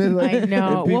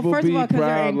know. Well, first of all, because they're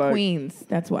proud, in like, Queens.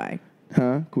 That's why.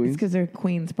 Huh? It's Queens? because they're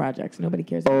Queens projects. Nobody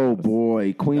cares. Oh about those.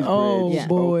 boy, Queensbridge. Oh, Yeah.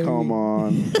 boy. Oh, come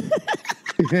on.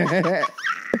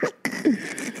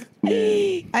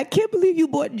 I can't believe you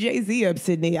bought Jay-Z up,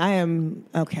 Sydney. I am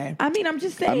okay. I mean, I'm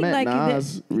just I saying, met like,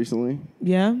 Nas recently.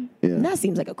 Yeah? Yeah. That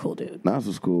seems like a cool dude. Nas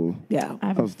was cool. Yeah. I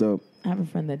have, That was dope. I have a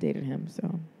friend that dated him,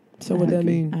 so So what that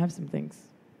mean? I have some things.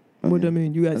 What that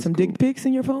mean? You got That's some cool. dick pics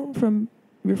in your phone from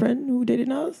your friend who dated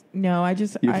Nas? No, I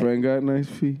just Your friend got nice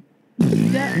feet.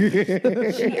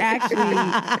 she actually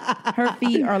her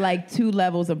feet are like 2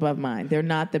 levels above mine. They're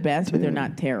not the best, but they're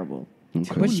not terrible.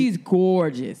 Okay. But she's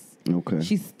gorgeous. Okay.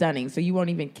 She's stunning, so you won't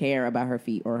even care about her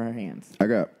feet or her hands. I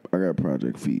got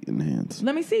project feet in hands.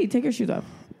 Let me see. Take your shoes off.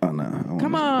 Oh no. I want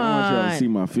Come y'all to on. see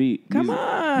my feet. Come These on.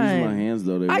 are my hands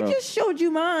though. They I rough. just showed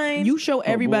you mine. You show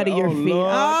everybody boy. your Oh, feet.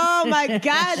 Lord. Oh my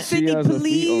God, She Sydney, has her feet on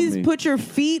please me. put your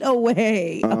feet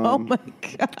away. Oh my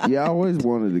God. Yeah, I always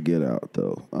wanted to get out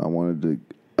though.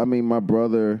 I mean, my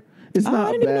brother. It's Oh, not I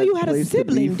a didn't even know bad you had a place to be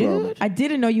sibling, from. dude. I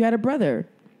didn't know you had a brother.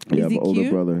 Yeah, Is he I have an older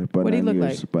cute? brother by What do 9 he look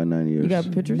years. like? By 9 years. You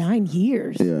got pictures? 9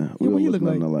 years. Yeah, we what all he look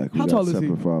look like? nothing alike. How We tall got is he?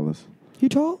 separate fathers. You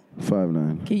tall?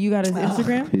 5'9". Okay, you got his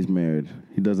Instagram? He's married.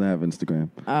 He doesn't have Instagram.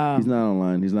 He's not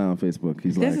online. He's not on Facebook.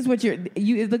 He's This like, is what you.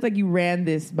 It looked like you ran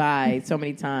this by so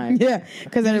many times. Yeah,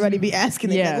 because everybody be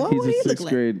asking. Yeah. Yeah, like, he's what do you a look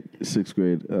sixth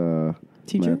grade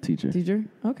Teacher? math teacher. Teacher?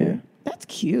 Okay. Yeah. That's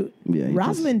cute. Yeah, he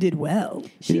Rosalind did well.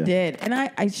 She Yeah. did.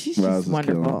 And she's Roz just is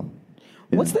wonderful. killing.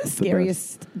 Yeah, What's the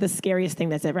it's scariest thing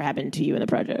that's ever happened to you in the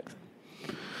project?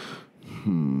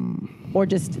 Or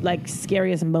just like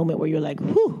scariest moment where you're like,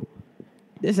 whew,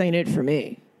 this ain't it for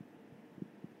me.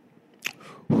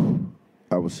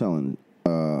 I was selling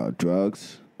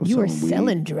drugs. I was You were weed.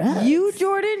 selling drugs. You,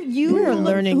 Jordan, you were look-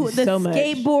 learning the so much.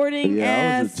 skateboarding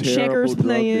Yeah, I was ass. a terrible checkers drug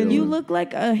playing. dealer. You look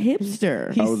like a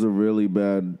hipster. I was a really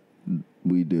bad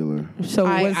weed dealer. So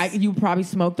You probably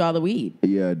smoked all the weed.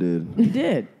 Yeah, I did. You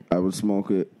did. I would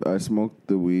smoke it. I smoked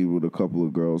the weed with a couple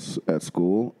of girls at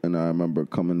school, and I remember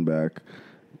coming back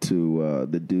to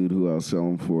the dude who I was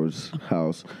selling for's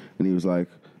house, and he was like,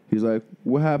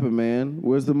 "What happened, man?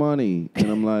 Where's the money?" And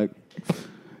I'm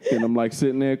like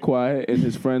sitting there quiet, and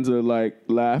his friends are like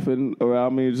laughing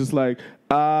around me. It's just like,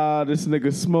 this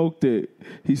nigga smoked it.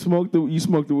 You smoked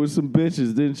it with some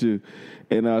bitches, didn't you?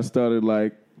 And I started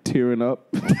like tearing up.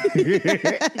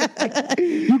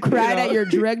 you cried at your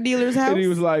drug dealer's house? And he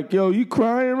was like, "Yo, you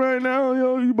crying right now?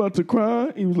 Yo, you about to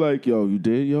cry?" He was like, "Yo, you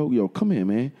did? Yo, come here,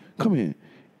 man. Come here."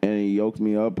 And he yoked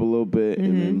me up a little bit,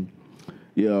 and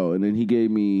then he gave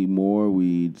me more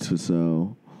weed to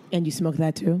sell. And you smoked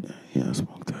that too? Yeah, I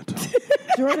smoked that too.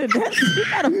 Jordan, you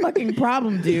got a fucking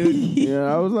problem, dude.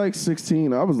 Yeah, I was like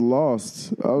 16. I was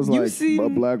lost. I was You like seem- a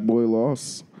black boy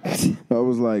lost. I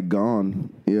was like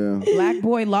gone. Yeah. Black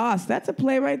Boy Lost. That's a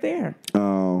play right there.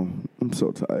 Oh, I'm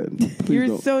so tired. Please You're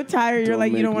don't- so tired. You're don't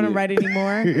like, you make don't want to me- write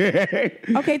anymore.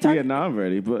 Okay, talk. Yeah, no, I'm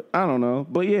ready, but I don't know.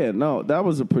 But yeah, no, that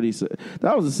was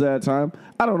a sad time.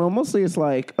 I don't know. Mostly it's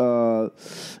like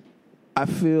I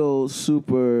feel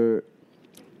super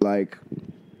like,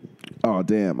 oh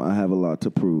damn, I have a lot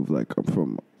to prove. Like I'm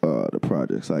from the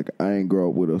projects. Like I ain't grow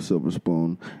up with a silver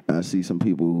spoon. And I see some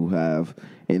people who have,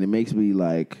 and it makes me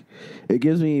like, it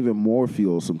gives me even more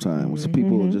fuel sometimes.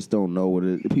 People just don't know what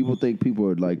it. People think people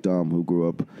are like dumb who grew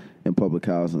up in public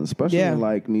housing, especially Yeah. in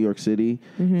like New York City.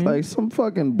 Like some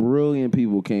fucking brilliant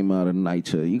people came out of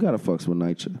NYCHA. You gotta fucks with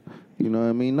NYCHA. You know what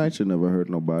I mean? NYCHA never hurt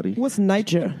nobody. What's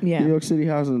NYCHA? Yeah. New York City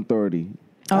Housing Authority.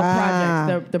 Oh,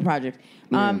 projects. The project.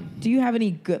 Do you have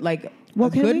any good What a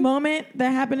can good we- moment that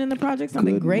happened in the project?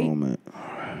 Something Good great. moment.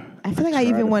 I feel like I try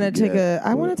even to want to take forget.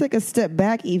 I want to take a step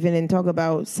back even and talk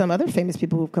about some other famous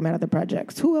people who've come out of the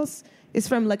projects. Who else is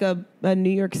from like a New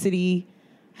York City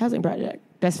housing project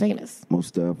that's famous? Most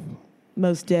stuff.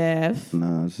 Most Def.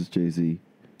 Nah, it's just Jay-Z.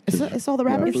 It's all the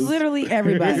rappers. It's literally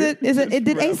everybody. Is it?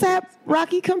 Did ASAP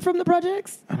Rocky come from the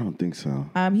projects? I don't think so.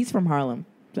 He's from Harlem.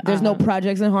 There's no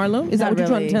projects in Harlem. Is that Not what you're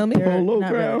trying to tell me? really. Polo Not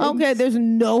ground. really. Okay, there's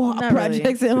no Not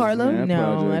projects in Harlem. Yeah. No,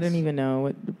 I projects. didn't even know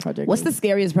what the project. What's the is.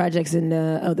 scariest projects in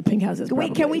the pink houses?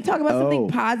 Wait, can we talk about something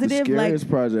positive? The Like scariest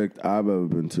project I've ever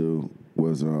been to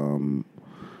was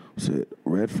was it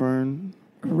Redfern?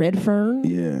 Redfern?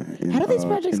 Yeah. In, How do these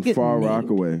projects in get Far named?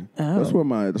 Rockaway. Oh. That's where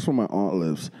my aunt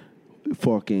lives.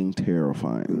 Fucking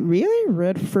terrifying. Really?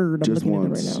 Redford. I'm Just looking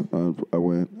once at it right now. I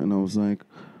went and I was like,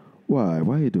 why?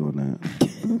 Why are you doing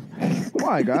that?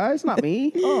 Why, guys? Not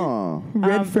me. Oh.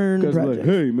 Redfern Guys are project.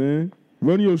 like, hey, man,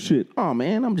 run your shit. Oh,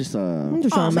 man, I'm just I'm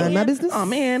just trying to mind my business. Oh,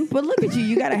 man. But look at you.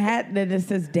 You got a hat that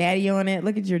says daddy on it.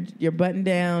 Look at your button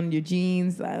down, your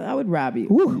jeans. I would rob you.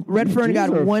 Woo, Redfern Jeans got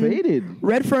are one. faded.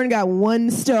 Redfern got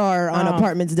 1 star on Oh.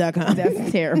 apartments.com.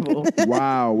 That's terrible.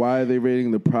 Wow, why are they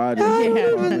rating the project? I Yeah.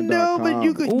 don't even know, but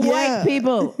you could. White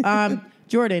people.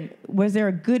 Jordan, was there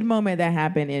a good moment that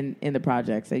happened in the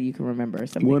projects that you can remember?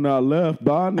 Something? When I left,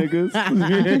 bye, niggas.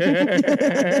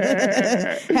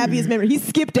 Happiest memory. He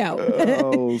skipped out.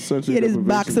 Oh, such He a had his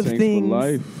box of tanks things. for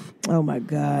life. Oh my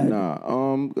God.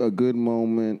 Nah, a good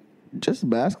moment. Just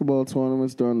basketball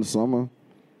tournaments during the summer.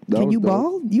 That Can was you dope.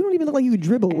 ball? You don't even look like you could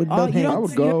dribble with Oh, both you hands. I don't-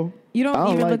 would go. You don't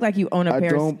I even look like you own a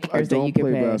pair of I sneakers that you don't can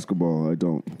play pay. basketball. I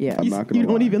don't. Yeah. I'm not gonna You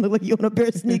don't lie. even look like you own a pair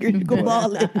of sneakers you go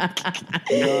balling.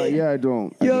 Yeah, I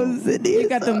don't. I Yo, don't. Sydney. You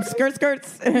got them skirts.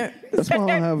 That's why I don't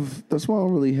have. That's why I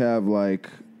don't really have like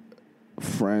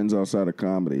friends outside of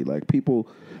comedy. Like people,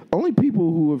 only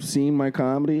people who have seen my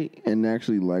comedy and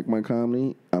actually like my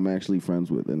comedy, I'm actually friends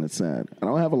with, and it's sad. I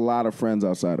don't have a lot of friends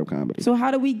outside of comedy. So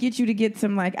how do we get you to get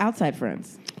some like outside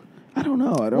friends? I don't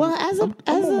know. I don't. Well,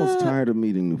 I'm almost tired of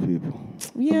meeting new people.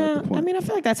 I'm at Yeah, the point. I mean, I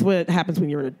feel like that's what happens when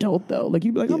you're an adult, though. Like,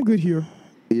 you'd be like, I'm good here.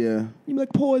 Yeah. You'd be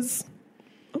like, pause.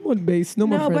 I'm on base. No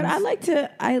more No, friends.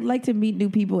 but I like to meet new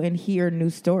people and hear new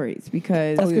stories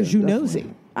because That's because you definitely.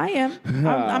 nosy. I am.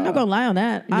 I'm not gonna lie on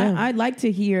that. Yeah. I like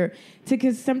to hear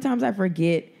because sometimes I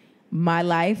forget my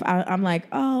life. I'm like,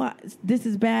 oh, this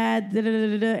is bad, da, da, da,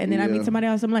 da, da. And then I Yeah. meet somebody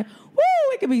else. I'm like,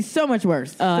 woo, it could be so much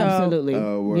worse. Absolutely.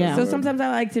 word, yeah. So word. sometimes I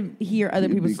like to hear other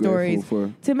You'd be people's stories grateful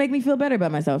for- to make me feel better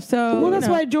about myself. So well, you that's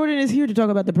know. why Jordan is here to talk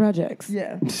about the projects.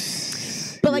 Yeah.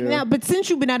 But like Yeah. now, but since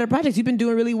you've been out of projects, you've been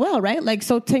doing really well, right? Like,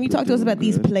 so can you talk to us about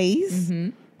these good. plays?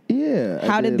 Yeah. I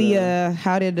How did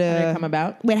how did Did it come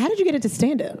about? wait? How did you get into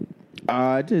stand up?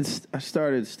 I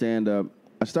started stand up.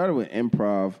 I started with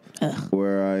improv,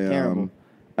 where I Terrible.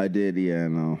 I did. Yeah,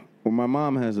 no. Well, my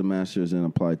mom has a master's in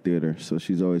applied theater, so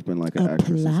she's always been like an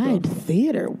actress Applied and stuff.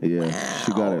 theater. Yeah,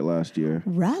 she got it last year.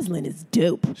 Rosalind is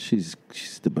dope. She's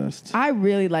the best, I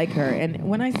really like her, and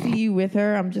when I see you with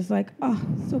her, I'm just like, oh,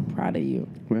 so proud of you.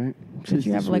 right? That you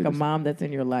the have like a sweetest. mom that's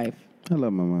in your life. I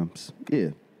love my moms. Yeah,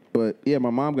 but yeah, my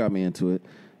mom got me into it.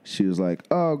 She was like,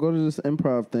 "Oh, go to this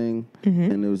improv thing,"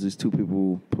 and there was these 2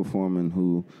 people performing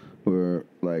who were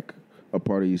like a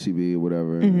part of UCB or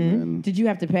whatever. And Did you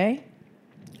have to pay?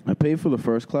 I paid for the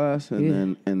first class,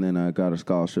 and then I got a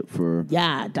scholarship for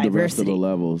Yeah, the rest of diversity. the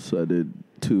levels. So I did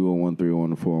 201,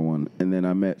 301, and 401, and then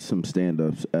I met some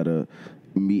stand-ups at a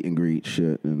meet and greet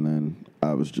shit, and then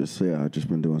I was just I've just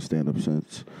been doing stand-up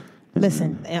since. And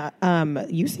Listen,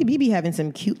 UCB be having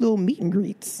some cute little meet and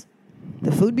greets.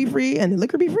 The food be free and the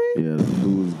liquor be free. yeah, the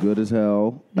food was good as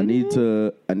hell. I needed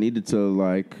to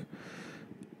like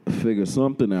figure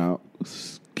something out.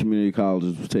 Community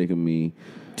colleges was taking me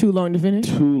Too long to finish.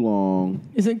 Too long.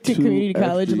 Isn't Two community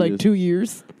college extra like years. 2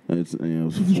 years? It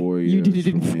was 4 years. You did it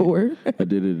in for me. 4. I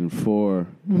did it in 4.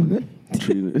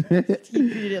 Treated- You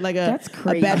did it like That's a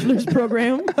crazy. bachelor's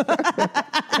program.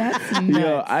 That's nuts.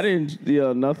 Yo, I didn't.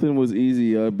 Yo, nothing was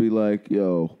easy. I'd be like,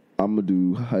 yo, I'm gonna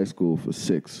do high school for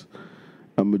 6.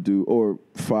 I'm gonna do or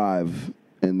 5,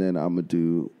 and then I'm gonna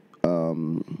do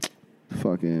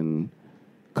fucking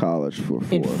college for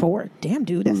 4. In 4. Damn,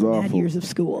 dude, that's It was mad awful. years of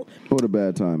school. What a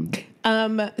bad time.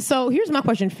 So here's my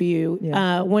question for you.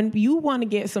 Yeah. When you want to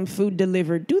get some food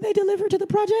delivered, do they deliver to the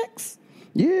projects?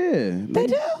 Yeah, They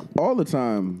do? all the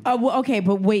time. Well, okay,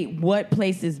 but wait, what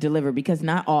places deliver? Because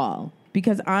not all.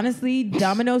 Because honestly,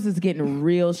 Domino's is getting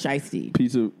real shiesty.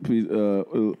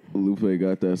 Lupe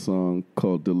got that song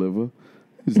called "Deliver."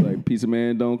 It's like Pizza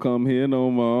Man don't come here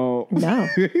no more. No.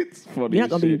 It's funny. You're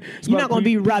not as gonna be. shit. It's You're about not gonna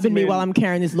be Pizza robbing me Man. while I'm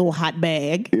carrying this little hot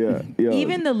bag. Yeah, yeah.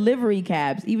 Even the livery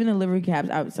cabs,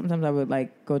 sometimes I would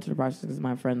like go to the projects because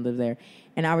my friend lives there,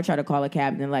 and I would try to call a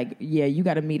cab, and they're like, yeah, you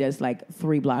got to meet us like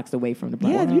 3 blocks away from the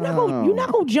Yeah, project. you're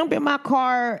not gonna jump in my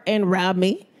car and rob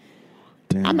me.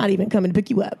 Damn. I'm not even coming to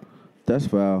pick you up. That's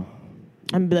foul.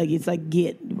 I'm be like, it's like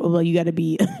well, you got to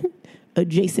be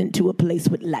adjacent to a place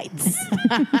with lights.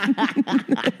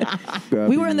 Gotta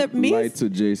We be were in the- me- lights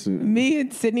adjacent. Me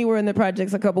and Sydney were in the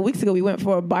projects a couple weeks ago. We went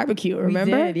for a barbecue.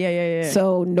 Remember? did. Yeah.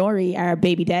 So Nori, our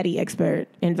baby daddy expert,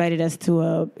 invited us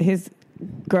to his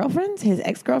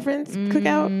ex-girlfriend's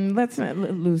cookout. Let's not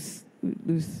loose.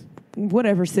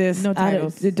 Whatever, sis. No I don't-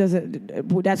 titles. It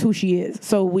doesn't. That's who she is.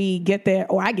 So we get there,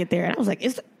 or I get there, and I was like,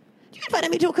 "You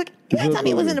invited me to a cook? You didn't tell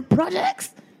me it was in the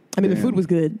projects." I mean, the Damn. food was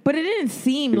good. But it didn't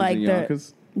seem It was like in the.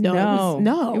 Yonkers? No,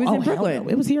 No. it was It was in hell Brooklyn. no.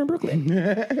 It was here in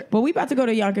Brooklyn. But we about to go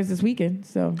to Yonkers this weekend,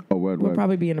 so Oh, word, we'll word.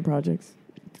 probably be in the projects.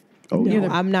 Oh, No, yeah.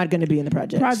 I'm not going to be in the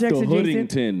projects. Projects The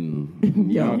adjacent.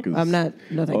 Hoodington. Yo, Yonkers. I'm not.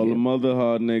 No, thank All you. the mother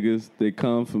hard niggas, they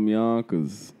come from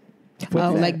Yonkers.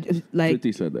 Oh, like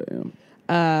 50 said that,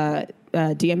 yeah.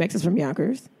 DMX is from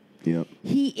Yonkers, Yep.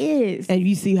 He is. and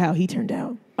you see how he turned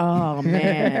out. Oh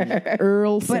man.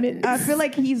 Earl But Simmons. I feel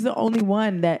like he's the only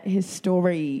one that his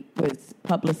story was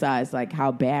publicized, like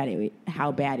how bad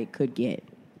it could get.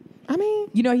 I mean,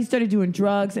 You know, he started doing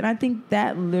drugs, and I think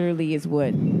that literally is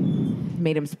what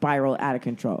made him spiral out of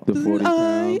control. The 40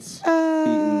 pounds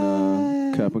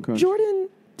eating Cap'n Crunch. Jordan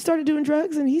started doing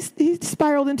drugs, and he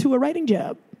spiraled into a writing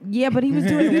job. Yeah, but he was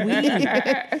doing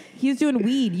weed. He was doing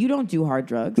weed. You don't do hard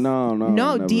drugs. No, No,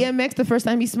 never. DMX. The first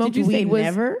time he smoked Did you say weed was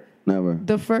never? Never.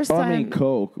 the first Oh, time. I mean,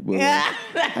 Coke. But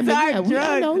That's I mean, hard yeah, we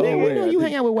drugs. know, Oh, we wait, know I you did-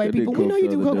 hang out with I white did people. We know coke you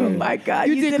the do other cocaine. day. My God,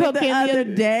 You you did did it the cocaine the other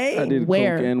other- day? I did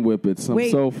Where? Coke and Whippets. I'm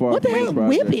Wait, so far what the from hell?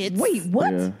 projects. Whippets? Wait,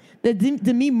 what? Yeah. The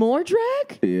Demi Moore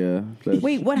drag? Yeah. that's-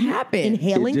 Wait, what happened?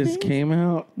 Inhaling It just things? came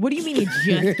out. What do you mean it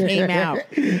just came out?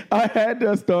 I had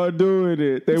to start doing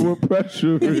it. They were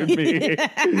pressuring me.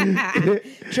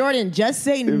 Jordan, just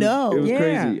say It was, no. It was Yeah.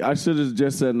 crazy. I should have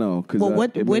just said no because Well, it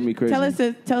what- made me crazy. Tell us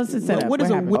the setup. what does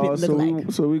a happened? whippet look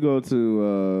so like? we go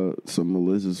to some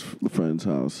Melissa's friend's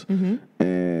house, Mm-hmm.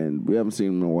 and we haven't seen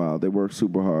them in a while. They work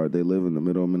super hard. They live in the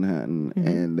middle of Manhattan, Mm-hmm.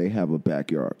 and they have a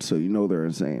backyard. So you know they're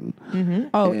insane.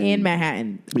 Oh, And- in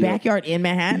Manhattan. Yeah. Backyard in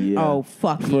Manhattan? Yeah. Oh,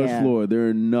 fuck First yeah. floor,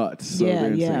 they're nuts. So Yeah,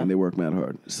 they're insane. yeah. They work mad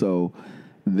hard. So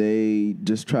they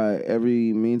just try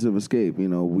every means of escape. You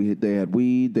know, they had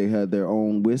weed, they had their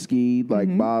own whiskey, like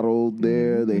Mm-hmm. bottled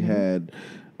there. They had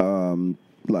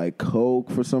like Coke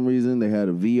for some reason. They had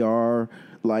a VR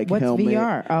like What's helmet,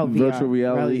 VR? Oh, virtual VR.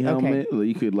 reality Really? Okay. helmet.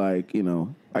 You could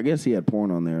I guess he had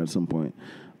porn on there at some point.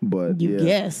 But You yeah.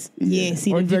 guess. Yeah,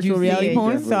 see Or the did you virtual see reality it?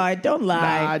 porn? You saw it. Don't lie.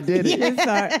 Nah, I did it. You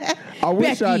saw it. I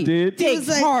wish I Becky, did. Takes was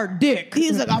like- hard dick.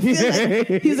 He's like, I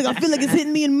feel like it's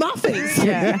hitting me in my face.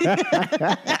 Yeah.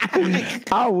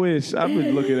 I wish. I've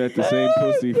been looking at the same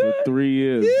pussy for 3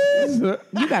 years.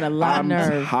 You got a lot of I'm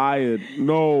nerve. tired.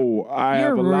 No, I You're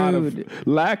have a lot rude. of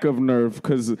lack of nerve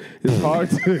because it's hard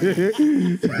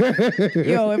to.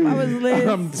 Yo, if I was Liz,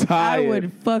 I'm I tired.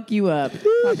 would fuck you up.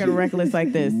 Talking reckless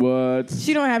like this. What?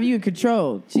 She don't have you in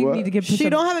control. She What? need to get She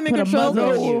don't have him in put a control? muzzle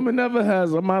No on you. woman never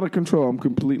has. I'm out of control. I'm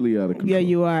completely out of control. Yeah,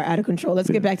 you are out of control. Let's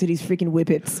get back to these freaking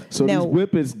whippets. So now, these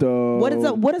whippets, though. what does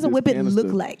a this whippet canister.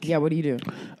 look like? Yeah, what do you do?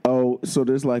 Oh, so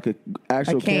there's like a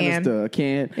actual A can. canister, a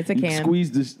can. It's a You can.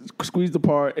 Squeeze the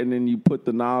part, and then you put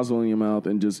the nozzle in your mouth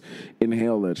and just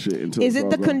inhale that shit until Is it's it all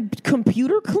the gone.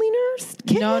 computer cleaners?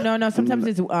 No. Sometimes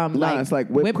it's Nah, it's like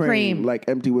whipped cream, like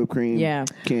empty whipped cream Yeah.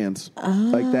 cans,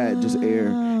 like that, just air.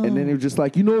 And then it was just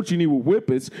like, you know what you need with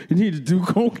whippets? You need to do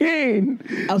cocaine.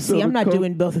 Oh, see, So I'm the not coke-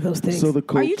 doing both of those things. So the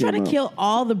coke Are you trying came to out. kill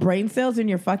all the brain cells in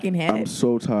your fucking head? I'm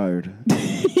so tired.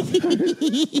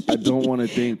 I don't want to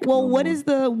think. Well, no what more. is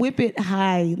the Whip It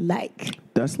High like?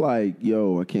 That's like,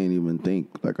 yo, I can't even think.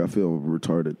 Like I feel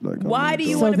retarded. Like Why do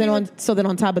you So wanna then be on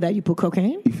on top of that, you put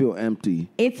cocaine. You feel empty.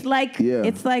 It's like Yeah.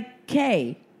 it's like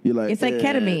K. You're like, It's like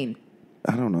ketamine.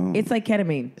 I don't know. It's like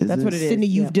ketamine. Is That's what this- it is. Sydney,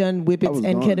 you've Yeah. done Whip I Its was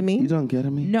and gone. ketamine. You done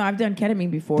ketamine? No, I've done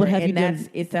ketamine before, But have you and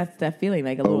done- that's that feeling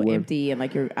like a little word. empty and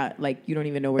like you're like you don't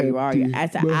even know where you are. Empty.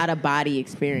 It's an out of body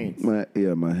experience. My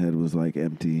head was like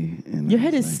empty. And Your I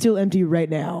head was is like, still empty right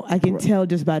now. I can tell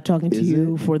just by talking to Is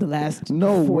you it? for the last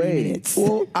No 40 way. minutes.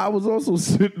 Well, I was also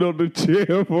sitting on the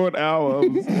chair for an hour.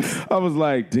 I was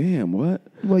like, damn, what?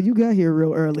 Well, you got here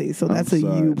real early, so that's I'm a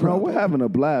sorry. you No, problem. we're having a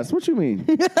blast. What you mean?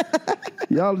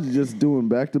 Y'all are just doing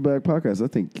back-to-back podcasts. I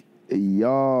think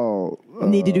y'all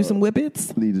Need to do some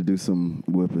Whippets. need to do some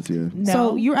whippets here. No.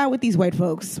 So you're out with these white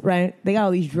folks, right? They got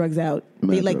all these drugs out. They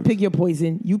Mad like drugs. pick your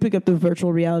poison. You pick up the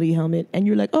virtual reality helmet, and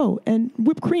you're like, oh, and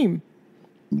whipped cream.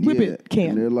 Whippet can.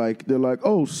 And they're like,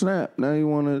 oh snap! Now you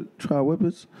want to try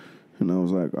whippets? And I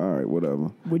was like, all right,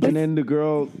 whatever. Would you- And then the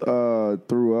girl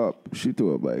threw up. She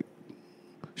threw up like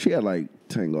she had like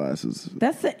 10 glasses.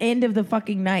 That's the end of the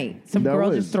fucking night. Some That girl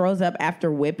was. just throws up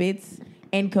after whippets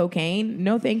and cocaine.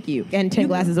 No, thank you. And 10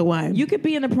 glasses of wine. You could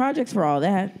be in the projects for all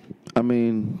that. I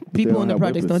mean, People they in the have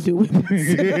projects whippets. don't do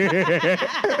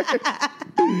whippets.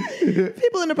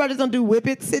 People in the projects don't do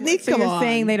whippets. Sydney, So come you're on.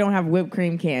 saying they don't have whipped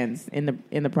cream cans in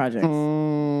the projects?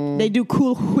 They do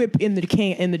Cool Whip in the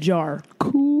can in the jar.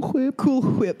 Cool whip. Cool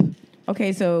Whip.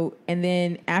 Okay, so and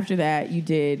then after that you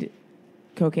did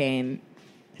cocaine.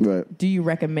 Right. Do you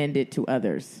recommend it to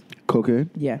others? Cocaine?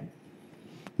 Yeah.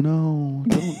 No,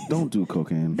 don't do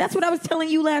cocaine. That's what I was telling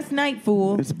you last night,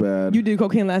 fool. It's bad. You did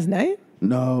cocaine last night?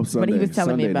 No, Sunday. But he was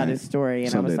telling me Sunday about night. his story, and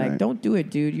I Sunday was like, night. "Don't do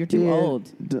it, dude. You're too Yeah,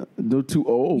 old." They're too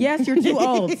old. Yes, you're too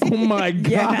old. Oh my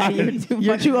god. Yeah, You're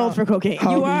fucking too old for cocaine.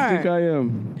 How You old do are. you think I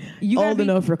am? You gotta Old be-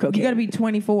 enough for cocaine. You got to be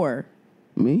 24.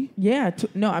 Me? Yeah.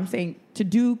 No, I'm saying to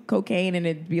do cocaine and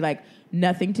it'd be like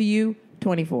nothing to you.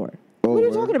 24. Oh, What are you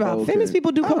word? talking about? Okay. Famous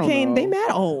people do I don't cocaine. know. They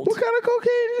mad old. What kind of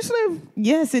cocaine you sniff?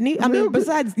 Yeah, Sydney. I mean,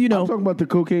 besides, you I'm know, talking about the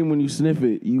cocaine when you sniff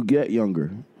it, you get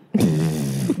younger.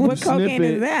 What Sniff cocaine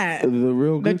it, is that? The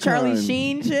real The good Charlie kind.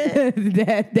 Sheen shit.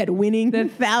 that winning, The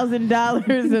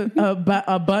 $1,000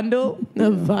 a bundle.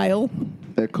 a vial.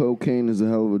 That cocaine is a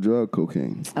hell of a drug.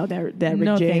 Cocaine. Oh, that Rick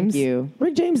No, James. thank you.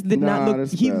 Rick James did not look.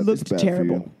 that's He bad. looked It's bad for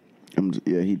terrible. you.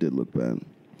 Yeah, he did look bad.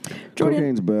 Jordan-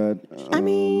 Cocaine's bad. I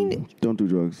mean- don't do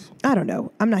drugs. I don't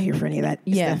know. I'm not here for any of that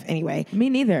Yeah. stuff anyway. Me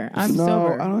neither. I'm no,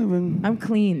 sober. I don't even. I'm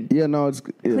clean. Yeah, no, it's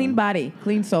yeah. Clean body,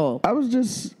 clean soul. I was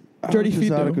just Dirty I was feet,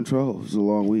 just out though. of control. It was a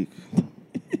long week.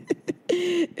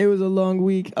 It was a long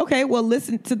week. Okay, well,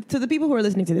 listen to the people who are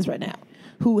listening to this right now,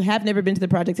 who have never been to the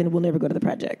projects and will never go to the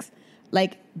projects.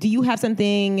 Like, do you have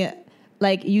something?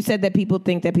 Like you said that people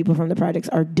think that people from the projects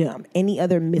are dumb. Any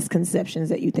other misconceptions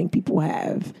that you think people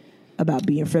have about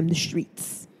being from the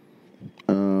streets?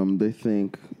 They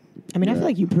think. I mean, I Yeah. feel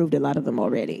like you proved a lot of them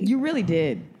already. You really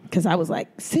did. Because I was like,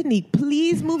 Sydney,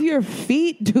 please move your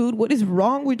feet, dude. What is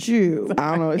wrong with you?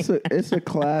 I don't know. It's a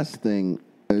class thing.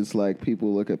 It's like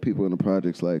people look at people in the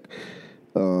projects like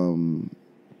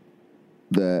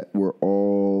that we're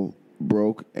all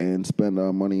broke and spend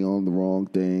our money on the wrong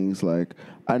things. Like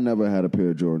I never had a pair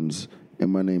of Jordans, and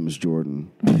my name is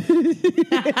Jordan. That's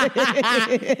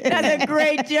a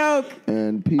great joke.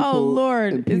 And people. Oh,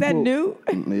 Lord. and Is that people- new?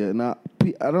 Yeah,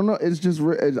 I don't know. It's just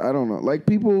I don't know. Like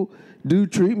people do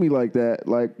treat me like that.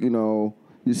 Like you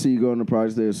see, you go in the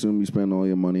projects, they assume you spend all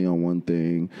your money on one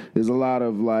thing. There's a lot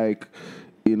of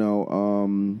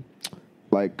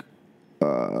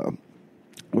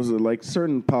was it like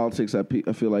certain politics that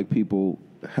I feel like people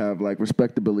have, like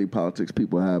respectability politics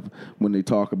people have when they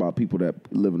talk about people that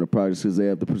live in the projects, because they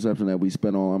have the perception that we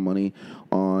spend all our money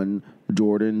on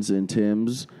Jordans and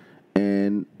Timbs,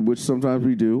 and which sometimes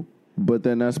we do. But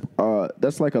then that's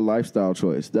like a lifestyle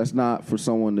choice. That's not for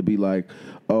someone to be like,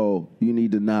 oh, you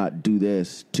need to not do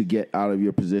this to get out of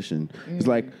your position. It's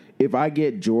like if I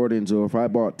get Jordans or if I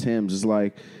bought Timbs, it's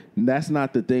like that's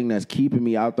not the thing that's keeping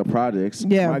me out the projects.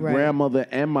 Yeah, my right. grandmother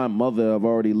and my mother have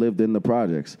already lived in the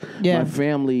projects. Yeah. My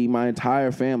family, my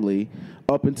entire family,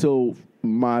 up until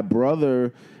my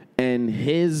brother and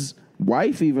his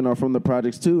wife even are from the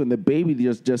projects too. And the baby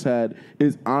just had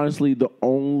is honestly the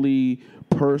only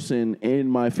person in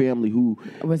my family who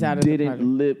Was out of the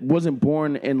project. wasn't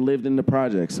born and lived in the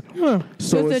projects. Huh.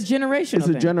 So it's a generational It's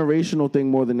a thing. generational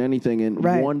thing more than anything. And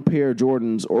Right. one pair of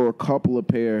Jordans or a couple of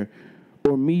pair,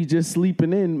 or me just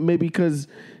sleeping in, maybe because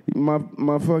my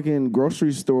fucking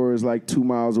grocery store is like 2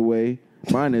 miles away.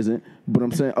 Mine isn't. But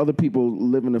I'm saying other people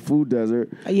live in the food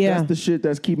desert. Yeah. That's the shit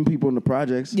that's keeping people in the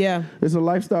projects. Yeah. It's a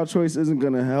lifestyle choice isn't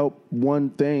going to help one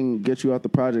thing get you out the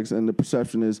projects. And the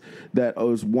perception is that,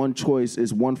 it's one choice,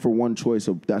 is one for one choice.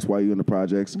 So that's why you're in the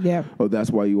projects. Yeah. Or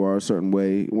that's why you are a certain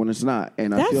way when it's not.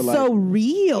 And I That's feel like. so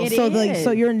real. It so is.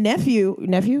 so your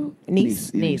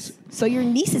niece. Niece. So your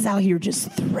niece is out here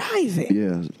just thriving.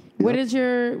 Yeah. Where Yep. is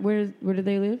where do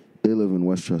they live? They live in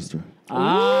Westchester.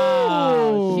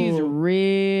 Oh, she's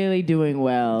really doing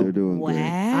well. They're doing Wow. great.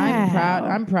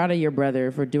 I'm proud of your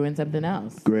brother for doing something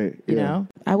else. Great. You yeah. know?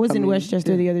 I was in mean,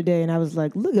 Westchester the other day, and I was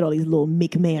like, "Look at all these little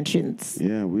McMansions."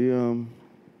 Yeah, we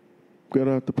got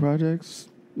out the projects,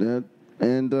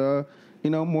 and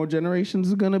more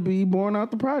generations are gonna be born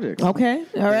out the projects. Okay,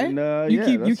 all right. And, you yeah,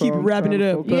 keep that's all I'm wrapping it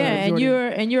trying to up. focus Yeah,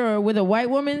 on. and you're with a white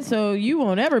woman, so you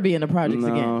won't ever be in the projects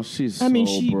No, again. she's I mean,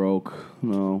 so she- broke.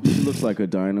 No, she looks like a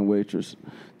diner waitress.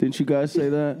 Didn't you guys say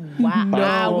that?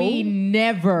 Wow, No. we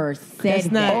never said That's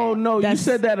not- that. Oh no, you That's-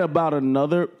 said that about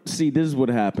another. See, this is what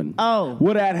happened. Oh.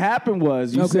 what had happened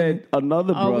was you Okay. said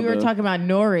another brother. Oh, we were talking about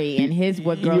Nori and his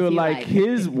what girls You're he like liked.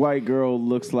 his white girl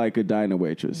looks like a diner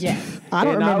waitress. Yes. I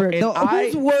don't And remember. and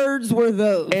Whose words were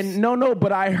those? And no,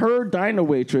 but I heard diner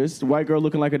waitress, white girl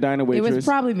looking like a diner It waitress. was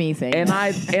probably me saying and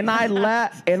that.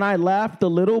 I laughed a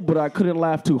little, but I couldn't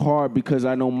laugh too hard because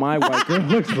I know my white girl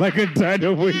looks like a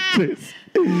diner waitress.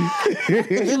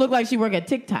 She looked like she worked at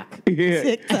TikTok. Yeah,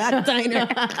 TikTok diner.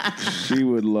 she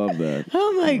would love that.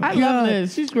 Oh my god! I love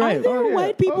Liz. She's Are great. there yeah.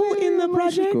 white people Oh, yeah, in the no,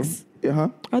 she's cool. projects? Yeah, huh?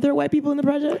 Are there white people in the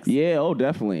projects? Yeah, oh,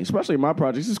 definitely. Especially my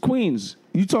projects. It's Queens.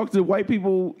 You talk to white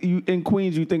people in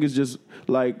Queens, you think it's just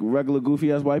like regular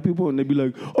goofy ass white people, and they be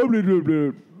like, oh, blah, blah,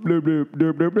 blah, blah, blah,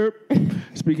 blah, blah, blah.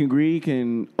 Speaking Greek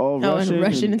and all Oh, Russian. and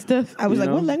Russian and stuff. I was you like,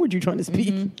 know? what language are you trying to speak?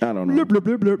 I don't know. Blurp,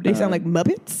 blurp, blurp, blurp. They sound like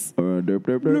Muppets. Derp, derp,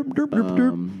 derp. Blurp, blurp,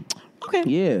 blurp. Okay.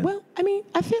 yeah. Well, I mean,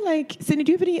 I feel like, Sydney,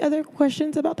 do you have any other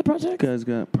questions about the project? You guys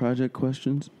got project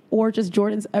questions? Or just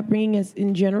Jordan's upbringing as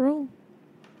in general?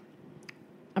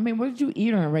 I mean, what did you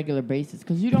eat on a regular basis?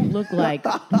 Because you don't look like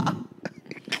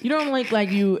you don't look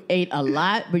like you ate a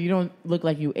lot, but you don't look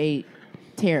like you ate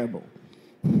terrible.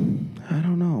 I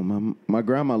don't know. My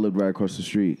grandma lived right across the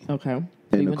street Okay.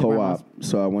 So in you the went to grandma's. co-op,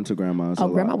 so I went to grandma's. Oh, a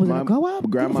lot. grandma was in a co-op?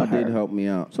 Good Grandma for her. did help me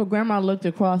out. So grandma looked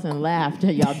across and laughed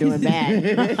at y'all doing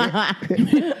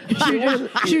bad.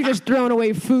 She was just throwing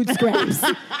away food scraps.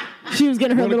 She was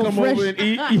getting her Wanna little come fresh. over and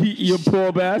eat, you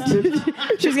poor bastard.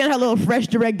 She was getting her little fresh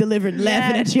direct delivered,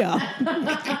 laughing at y'all.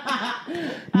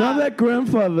 Now that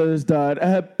grandfather has died, I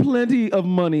have plenty of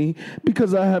money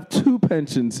because I have 2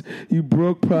 pensions. You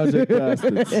broke project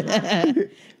bastards. Two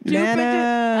Nana.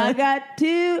 pensions. I got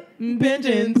 2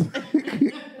 pensions.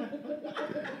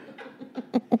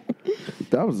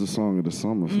 That was the song of the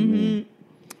summer for me.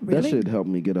 That Really? shit helped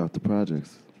me get out the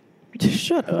projects.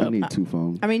 Shut I up. need 2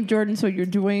 phones. I mean, Jordan. So you're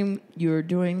doing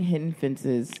Hidden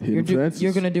Fences. Hidden Fences.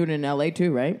 You're gonna do it in LA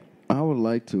too, right? I would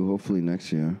like to, hopefully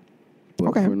next year. But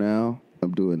Okay. for now,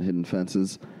 I'm doing Hidden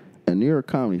Fences at New York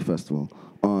Comedy Festival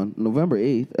on November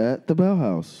 8th at the Bell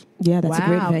House. Yeah, that's a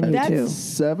great Wow, venue that's- too.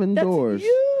 7 That's doors.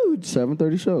 huge.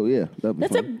 7:30 show. Yeah, that'd be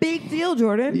That's a fun. big deal,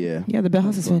 Jordan. Yeah. Yeah, the Bell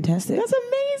House is fantastic. That's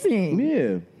amazing.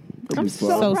 Yeah. That'd I'm be so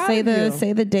fun. So proud say of the you.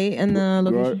 say the date and the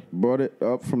location. Brought it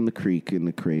up from the creek in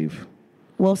the Crave.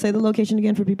 Well, say the location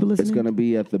again for people listening. It's going to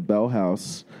be at the Bell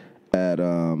House at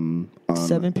on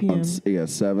 7 p.m.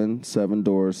 7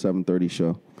 doors, 7:30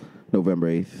 show, November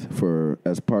 8th for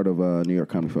as part of New York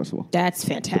Comedy Festival. That's The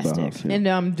Bell fantastic. House,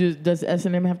 yeah. And does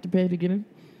S&M have to pay to get in?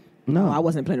 No, I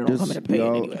wasn't planning on Just coming to pay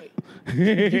y'all- anyway.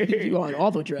 You on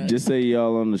all the drugs. Just say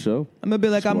y'all on the show. I'm gonna be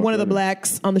like, I'm Smart one of the better.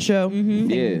 blacks on the show. Yeah.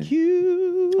 Thank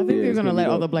you. I think Yeah, they're it's gonna gonna let be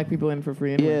all dope. the black people in for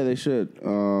free. Anyway. Yeah, they should.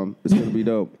 It's gonna be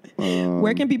dope.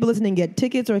 Where can people listening get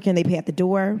tickets, or can they pay at the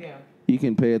door? You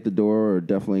can pay at the door or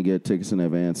definitely get tickets in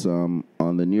advance on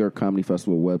the New York Comedy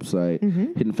Festival website.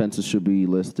 Hidden Fences should be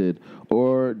listed,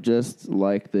 or just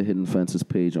like the Hidden Fences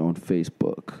page on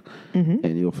Facebook,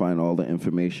 and you'll find all the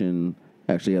information.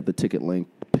 Actually, have the ticket link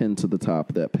pinned to the top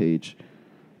of that page.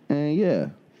 And yeah,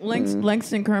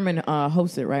 Langston Kerman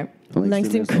hosts it, right?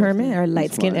 Langston is Kerman, hosting. our It's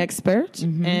light skin fine. expert,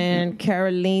 and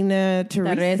Carolina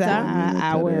Teresa, Teresa.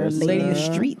 our Teresa. lady in the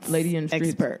streets, Lady in the streets.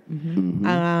 expert. Mm-hmm.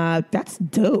 That's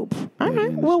dope. All Lady right.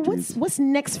 in the Well, streets. what's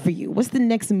next for you? What's the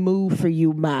next move for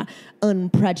you, my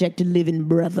unproject living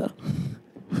brother,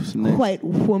 What's next? white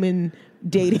woman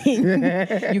dating You're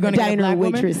gonna get a diner black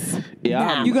woman? waitress? Yeah,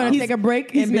 Nah. You're gonna He's- take a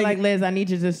break he's and be making- like, Liz, I need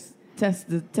you to just test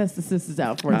the sisters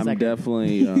out for a I'm second.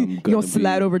 definitely You'll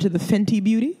slide over to the Fenty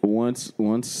Beauty. once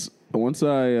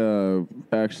I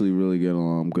actually really get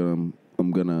along.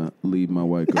 I'm gonna leave my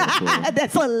white girl for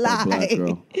That's a a black lie.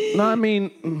 girl. No, I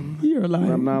mean, You're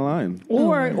lying. I'm not lying.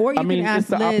 Or you I mean, can ask it's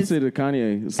the Liz. opposite of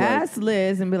Kanye. It's like, Ask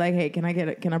Liz and be like, "Hey, can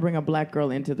I bring a black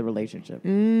girl into the relationship?" She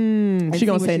see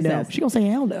gonna what say she no. says. She gonna say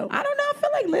hell no. I don't know. I feel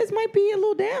like Liz might be a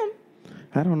little down.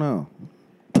 I don't know.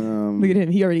 Look at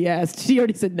him. He already asked. She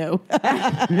already said no.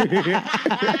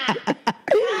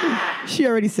 She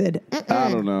already said.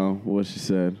 I don't know what she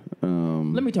said.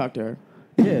 Let me talk to her.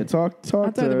 Yeah, talk I'll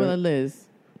talk to to her. Liz.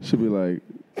 She'll be like,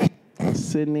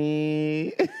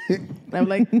 Sydney. I'm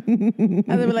like,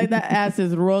 that ass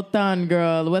is rotund,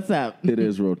 girl. What's up? It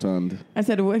is rotund. I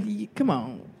said, well, come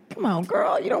on,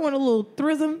 girl. You don't want a little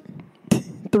thrism?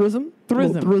 Thrism.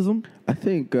 Thrism. Thrism. I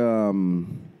think,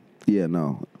 yeah,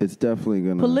 no, it's definitely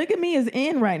gonna. Polygamy is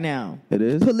in right now. It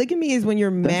is. Polygamy is when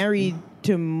you're married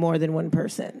to more than one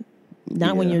person,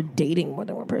 not when Yeah. you're dating more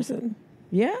than one person.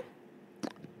 Yeah.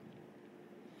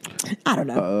 I don't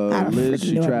know. I don't Liz, freaking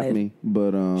she know, trapped Liz. me,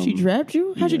 but She trapped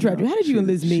you? How'd she trap you? How did you and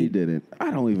Liz She meet? didn't.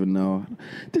 I don't even know.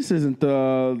 This isn't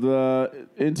the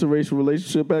interracial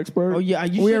relationship expert. Oh yeah.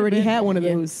 You We should've already been. had one of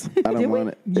Yeah. those. I don't want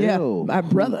it. Yeah, Ew. my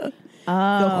brother,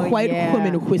 Oh, the white yeah.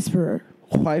 woman whisperer.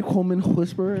 White woman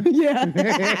whisperer. Yeah.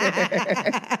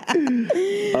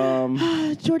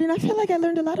 Jordan, I feel like I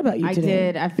learned a lot about you I today.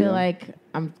 did. I feel Yeah. like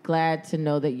I'm glad to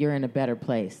know that you're in a better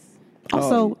place.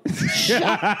 Also,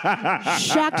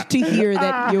 shocked to hear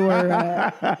that you're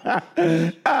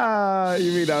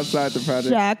You mean outside the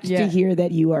project? shocked Yeah. to hear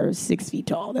that you are 6 feet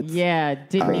tall. That's Yeah,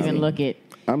 didn't even look it.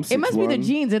 I'm 6'1". It must be the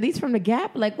jeans, at least from the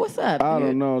Gap. Like, what's up? I dude?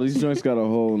 don't know. These joints got a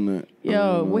hole in it. I Yo,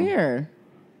 don't know. where?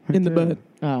 in the butt.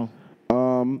 Oh,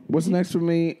 What's next for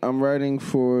me? I'm writing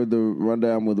for the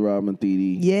Rundown with Robin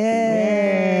Thede. Yes.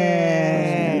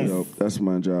 That's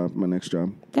my job. My next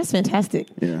job. That's fantastic.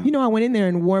 Yeah. You know, I went in there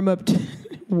and warmed up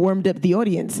the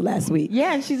audience last week.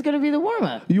 yeah, and she's gonna be the warm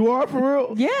up. You are for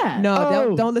real? Yeah. No,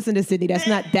 Oh. don't listen to Sydney. That's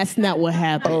not what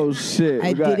happened. Oh shit! I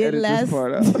We gotta did it edit last- this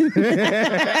part out. I'm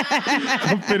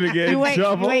finna get in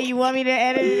trouble. you want me to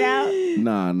edit it out?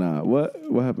 Nah. What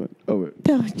happened? Oh wait.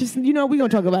 No, just we're gonna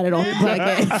talk about it on the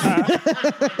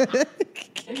podcast.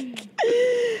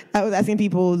 I was asking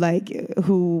people like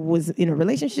who was in a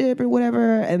relationship or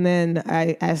whatever, and then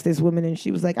I asked this woman, and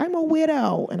she was like, "I'm a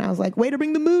widow," and I was like, "Way to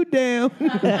bring the mood down."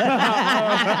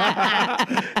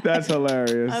 That's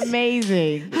hilarious.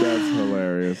 Amazing. That's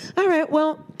hilarious. All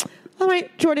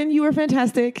right, Jordan, you were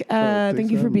fantastic. thanks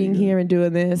Thank you for for having me, being yeah. here and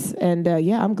doing this. And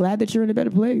yeah, I'm glad that you're in a better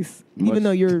place. Even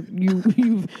though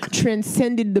you've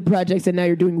transcended the projects and now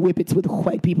you're doing whippets with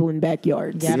white people in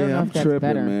backyards. Yeah, I don't know I'm if that's tripping,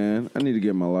 better. man. I need to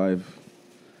get my life.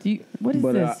 What is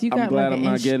But this? You I'm got glad like I'm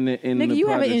not getting it in Nigga, the you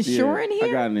have an projects yet. Ensure in here?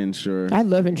 I got an Ensure. I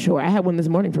love Ensure. I had one this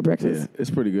morning for breakfast. Yeah,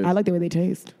 it's pretty good. I like the way they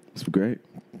taste. It's great.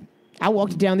 I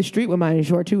walked down the street with my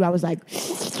Ensure too. I was like,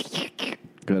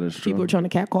 Got a people straw. were trying to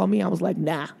catcall me. I was like,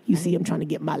 nah, you see, I'm trying to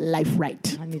get my life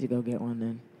right. I need to go get one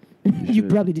then. You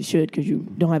probably should because you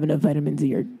don't have enough vitamins in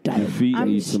your diet. Feet I'm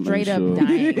need some straight up Ensure.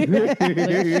 dying.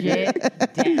 Legit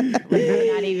dead. Like, I'm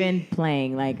not even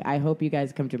playing. Like, I hope you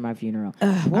guys come to my funeral.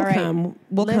 We'll All right. come.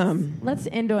 We'll come. Let's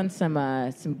end on some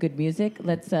good music.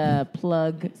 Let's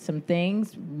plug some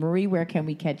things. Marie, where can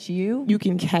we catch you? You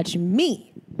can catch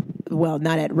me. Well,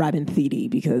 not at Robin Thede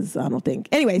because I don't think.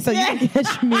 Anyway, so you can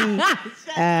catch me.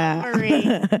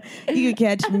 You can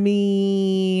catch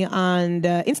me on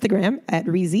Instagram at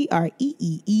Reezy,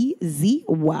 REEEZY,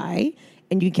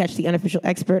 and you can catch the Unofficial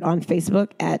Expert on Facebook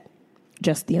at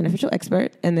just the Unofficial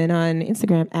Expert, and then on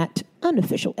Instagram at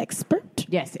Unofficial Expert.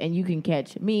 Yes, and you can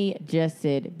catch me,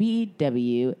 Justed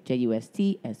BW,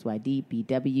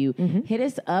 JUSTSYDBW. Hit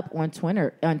us up on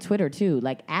Twitter too.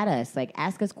 Like, add us, like,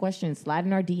 ask us questions, slide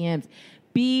in our DMs.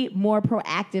 Be more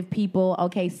proactive, people.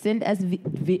 Okay, send us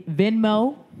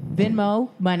Venmo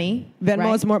money. Venmo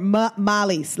right? is more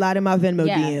Molly. Slide in my Venmo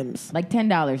DMs. Like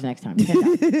 $10 next time.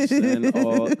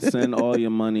 $10. Send all your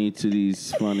money to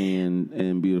these funny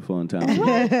and beautiful and talented.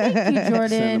 Thank you, Jordan.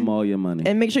 Send them all your money.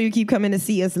 And make sure you keep coming to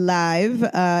see us live.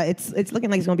 It's looking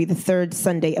like it's going to be the third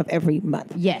Sunday of every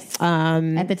month. Yes.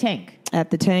 At the Tank.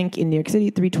 At the Tank in New York City,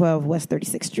 312 West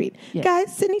 36th Street. Yes.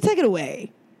 Guys, Sydney, take it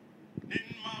away.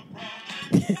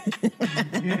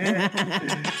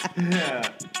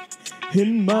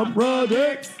 In my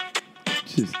projects.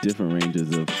 Just different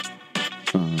ranges of.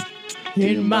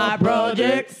 In my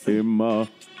projects. In my.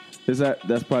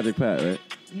 That's Project Pat, right?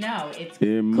 No, it's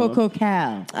In my- Coco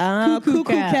Cal. Cuckoo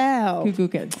Cow. Cuckoo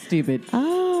Cal. Stupid.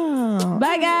 Oh.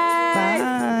 Bye,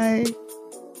 guys. Bye.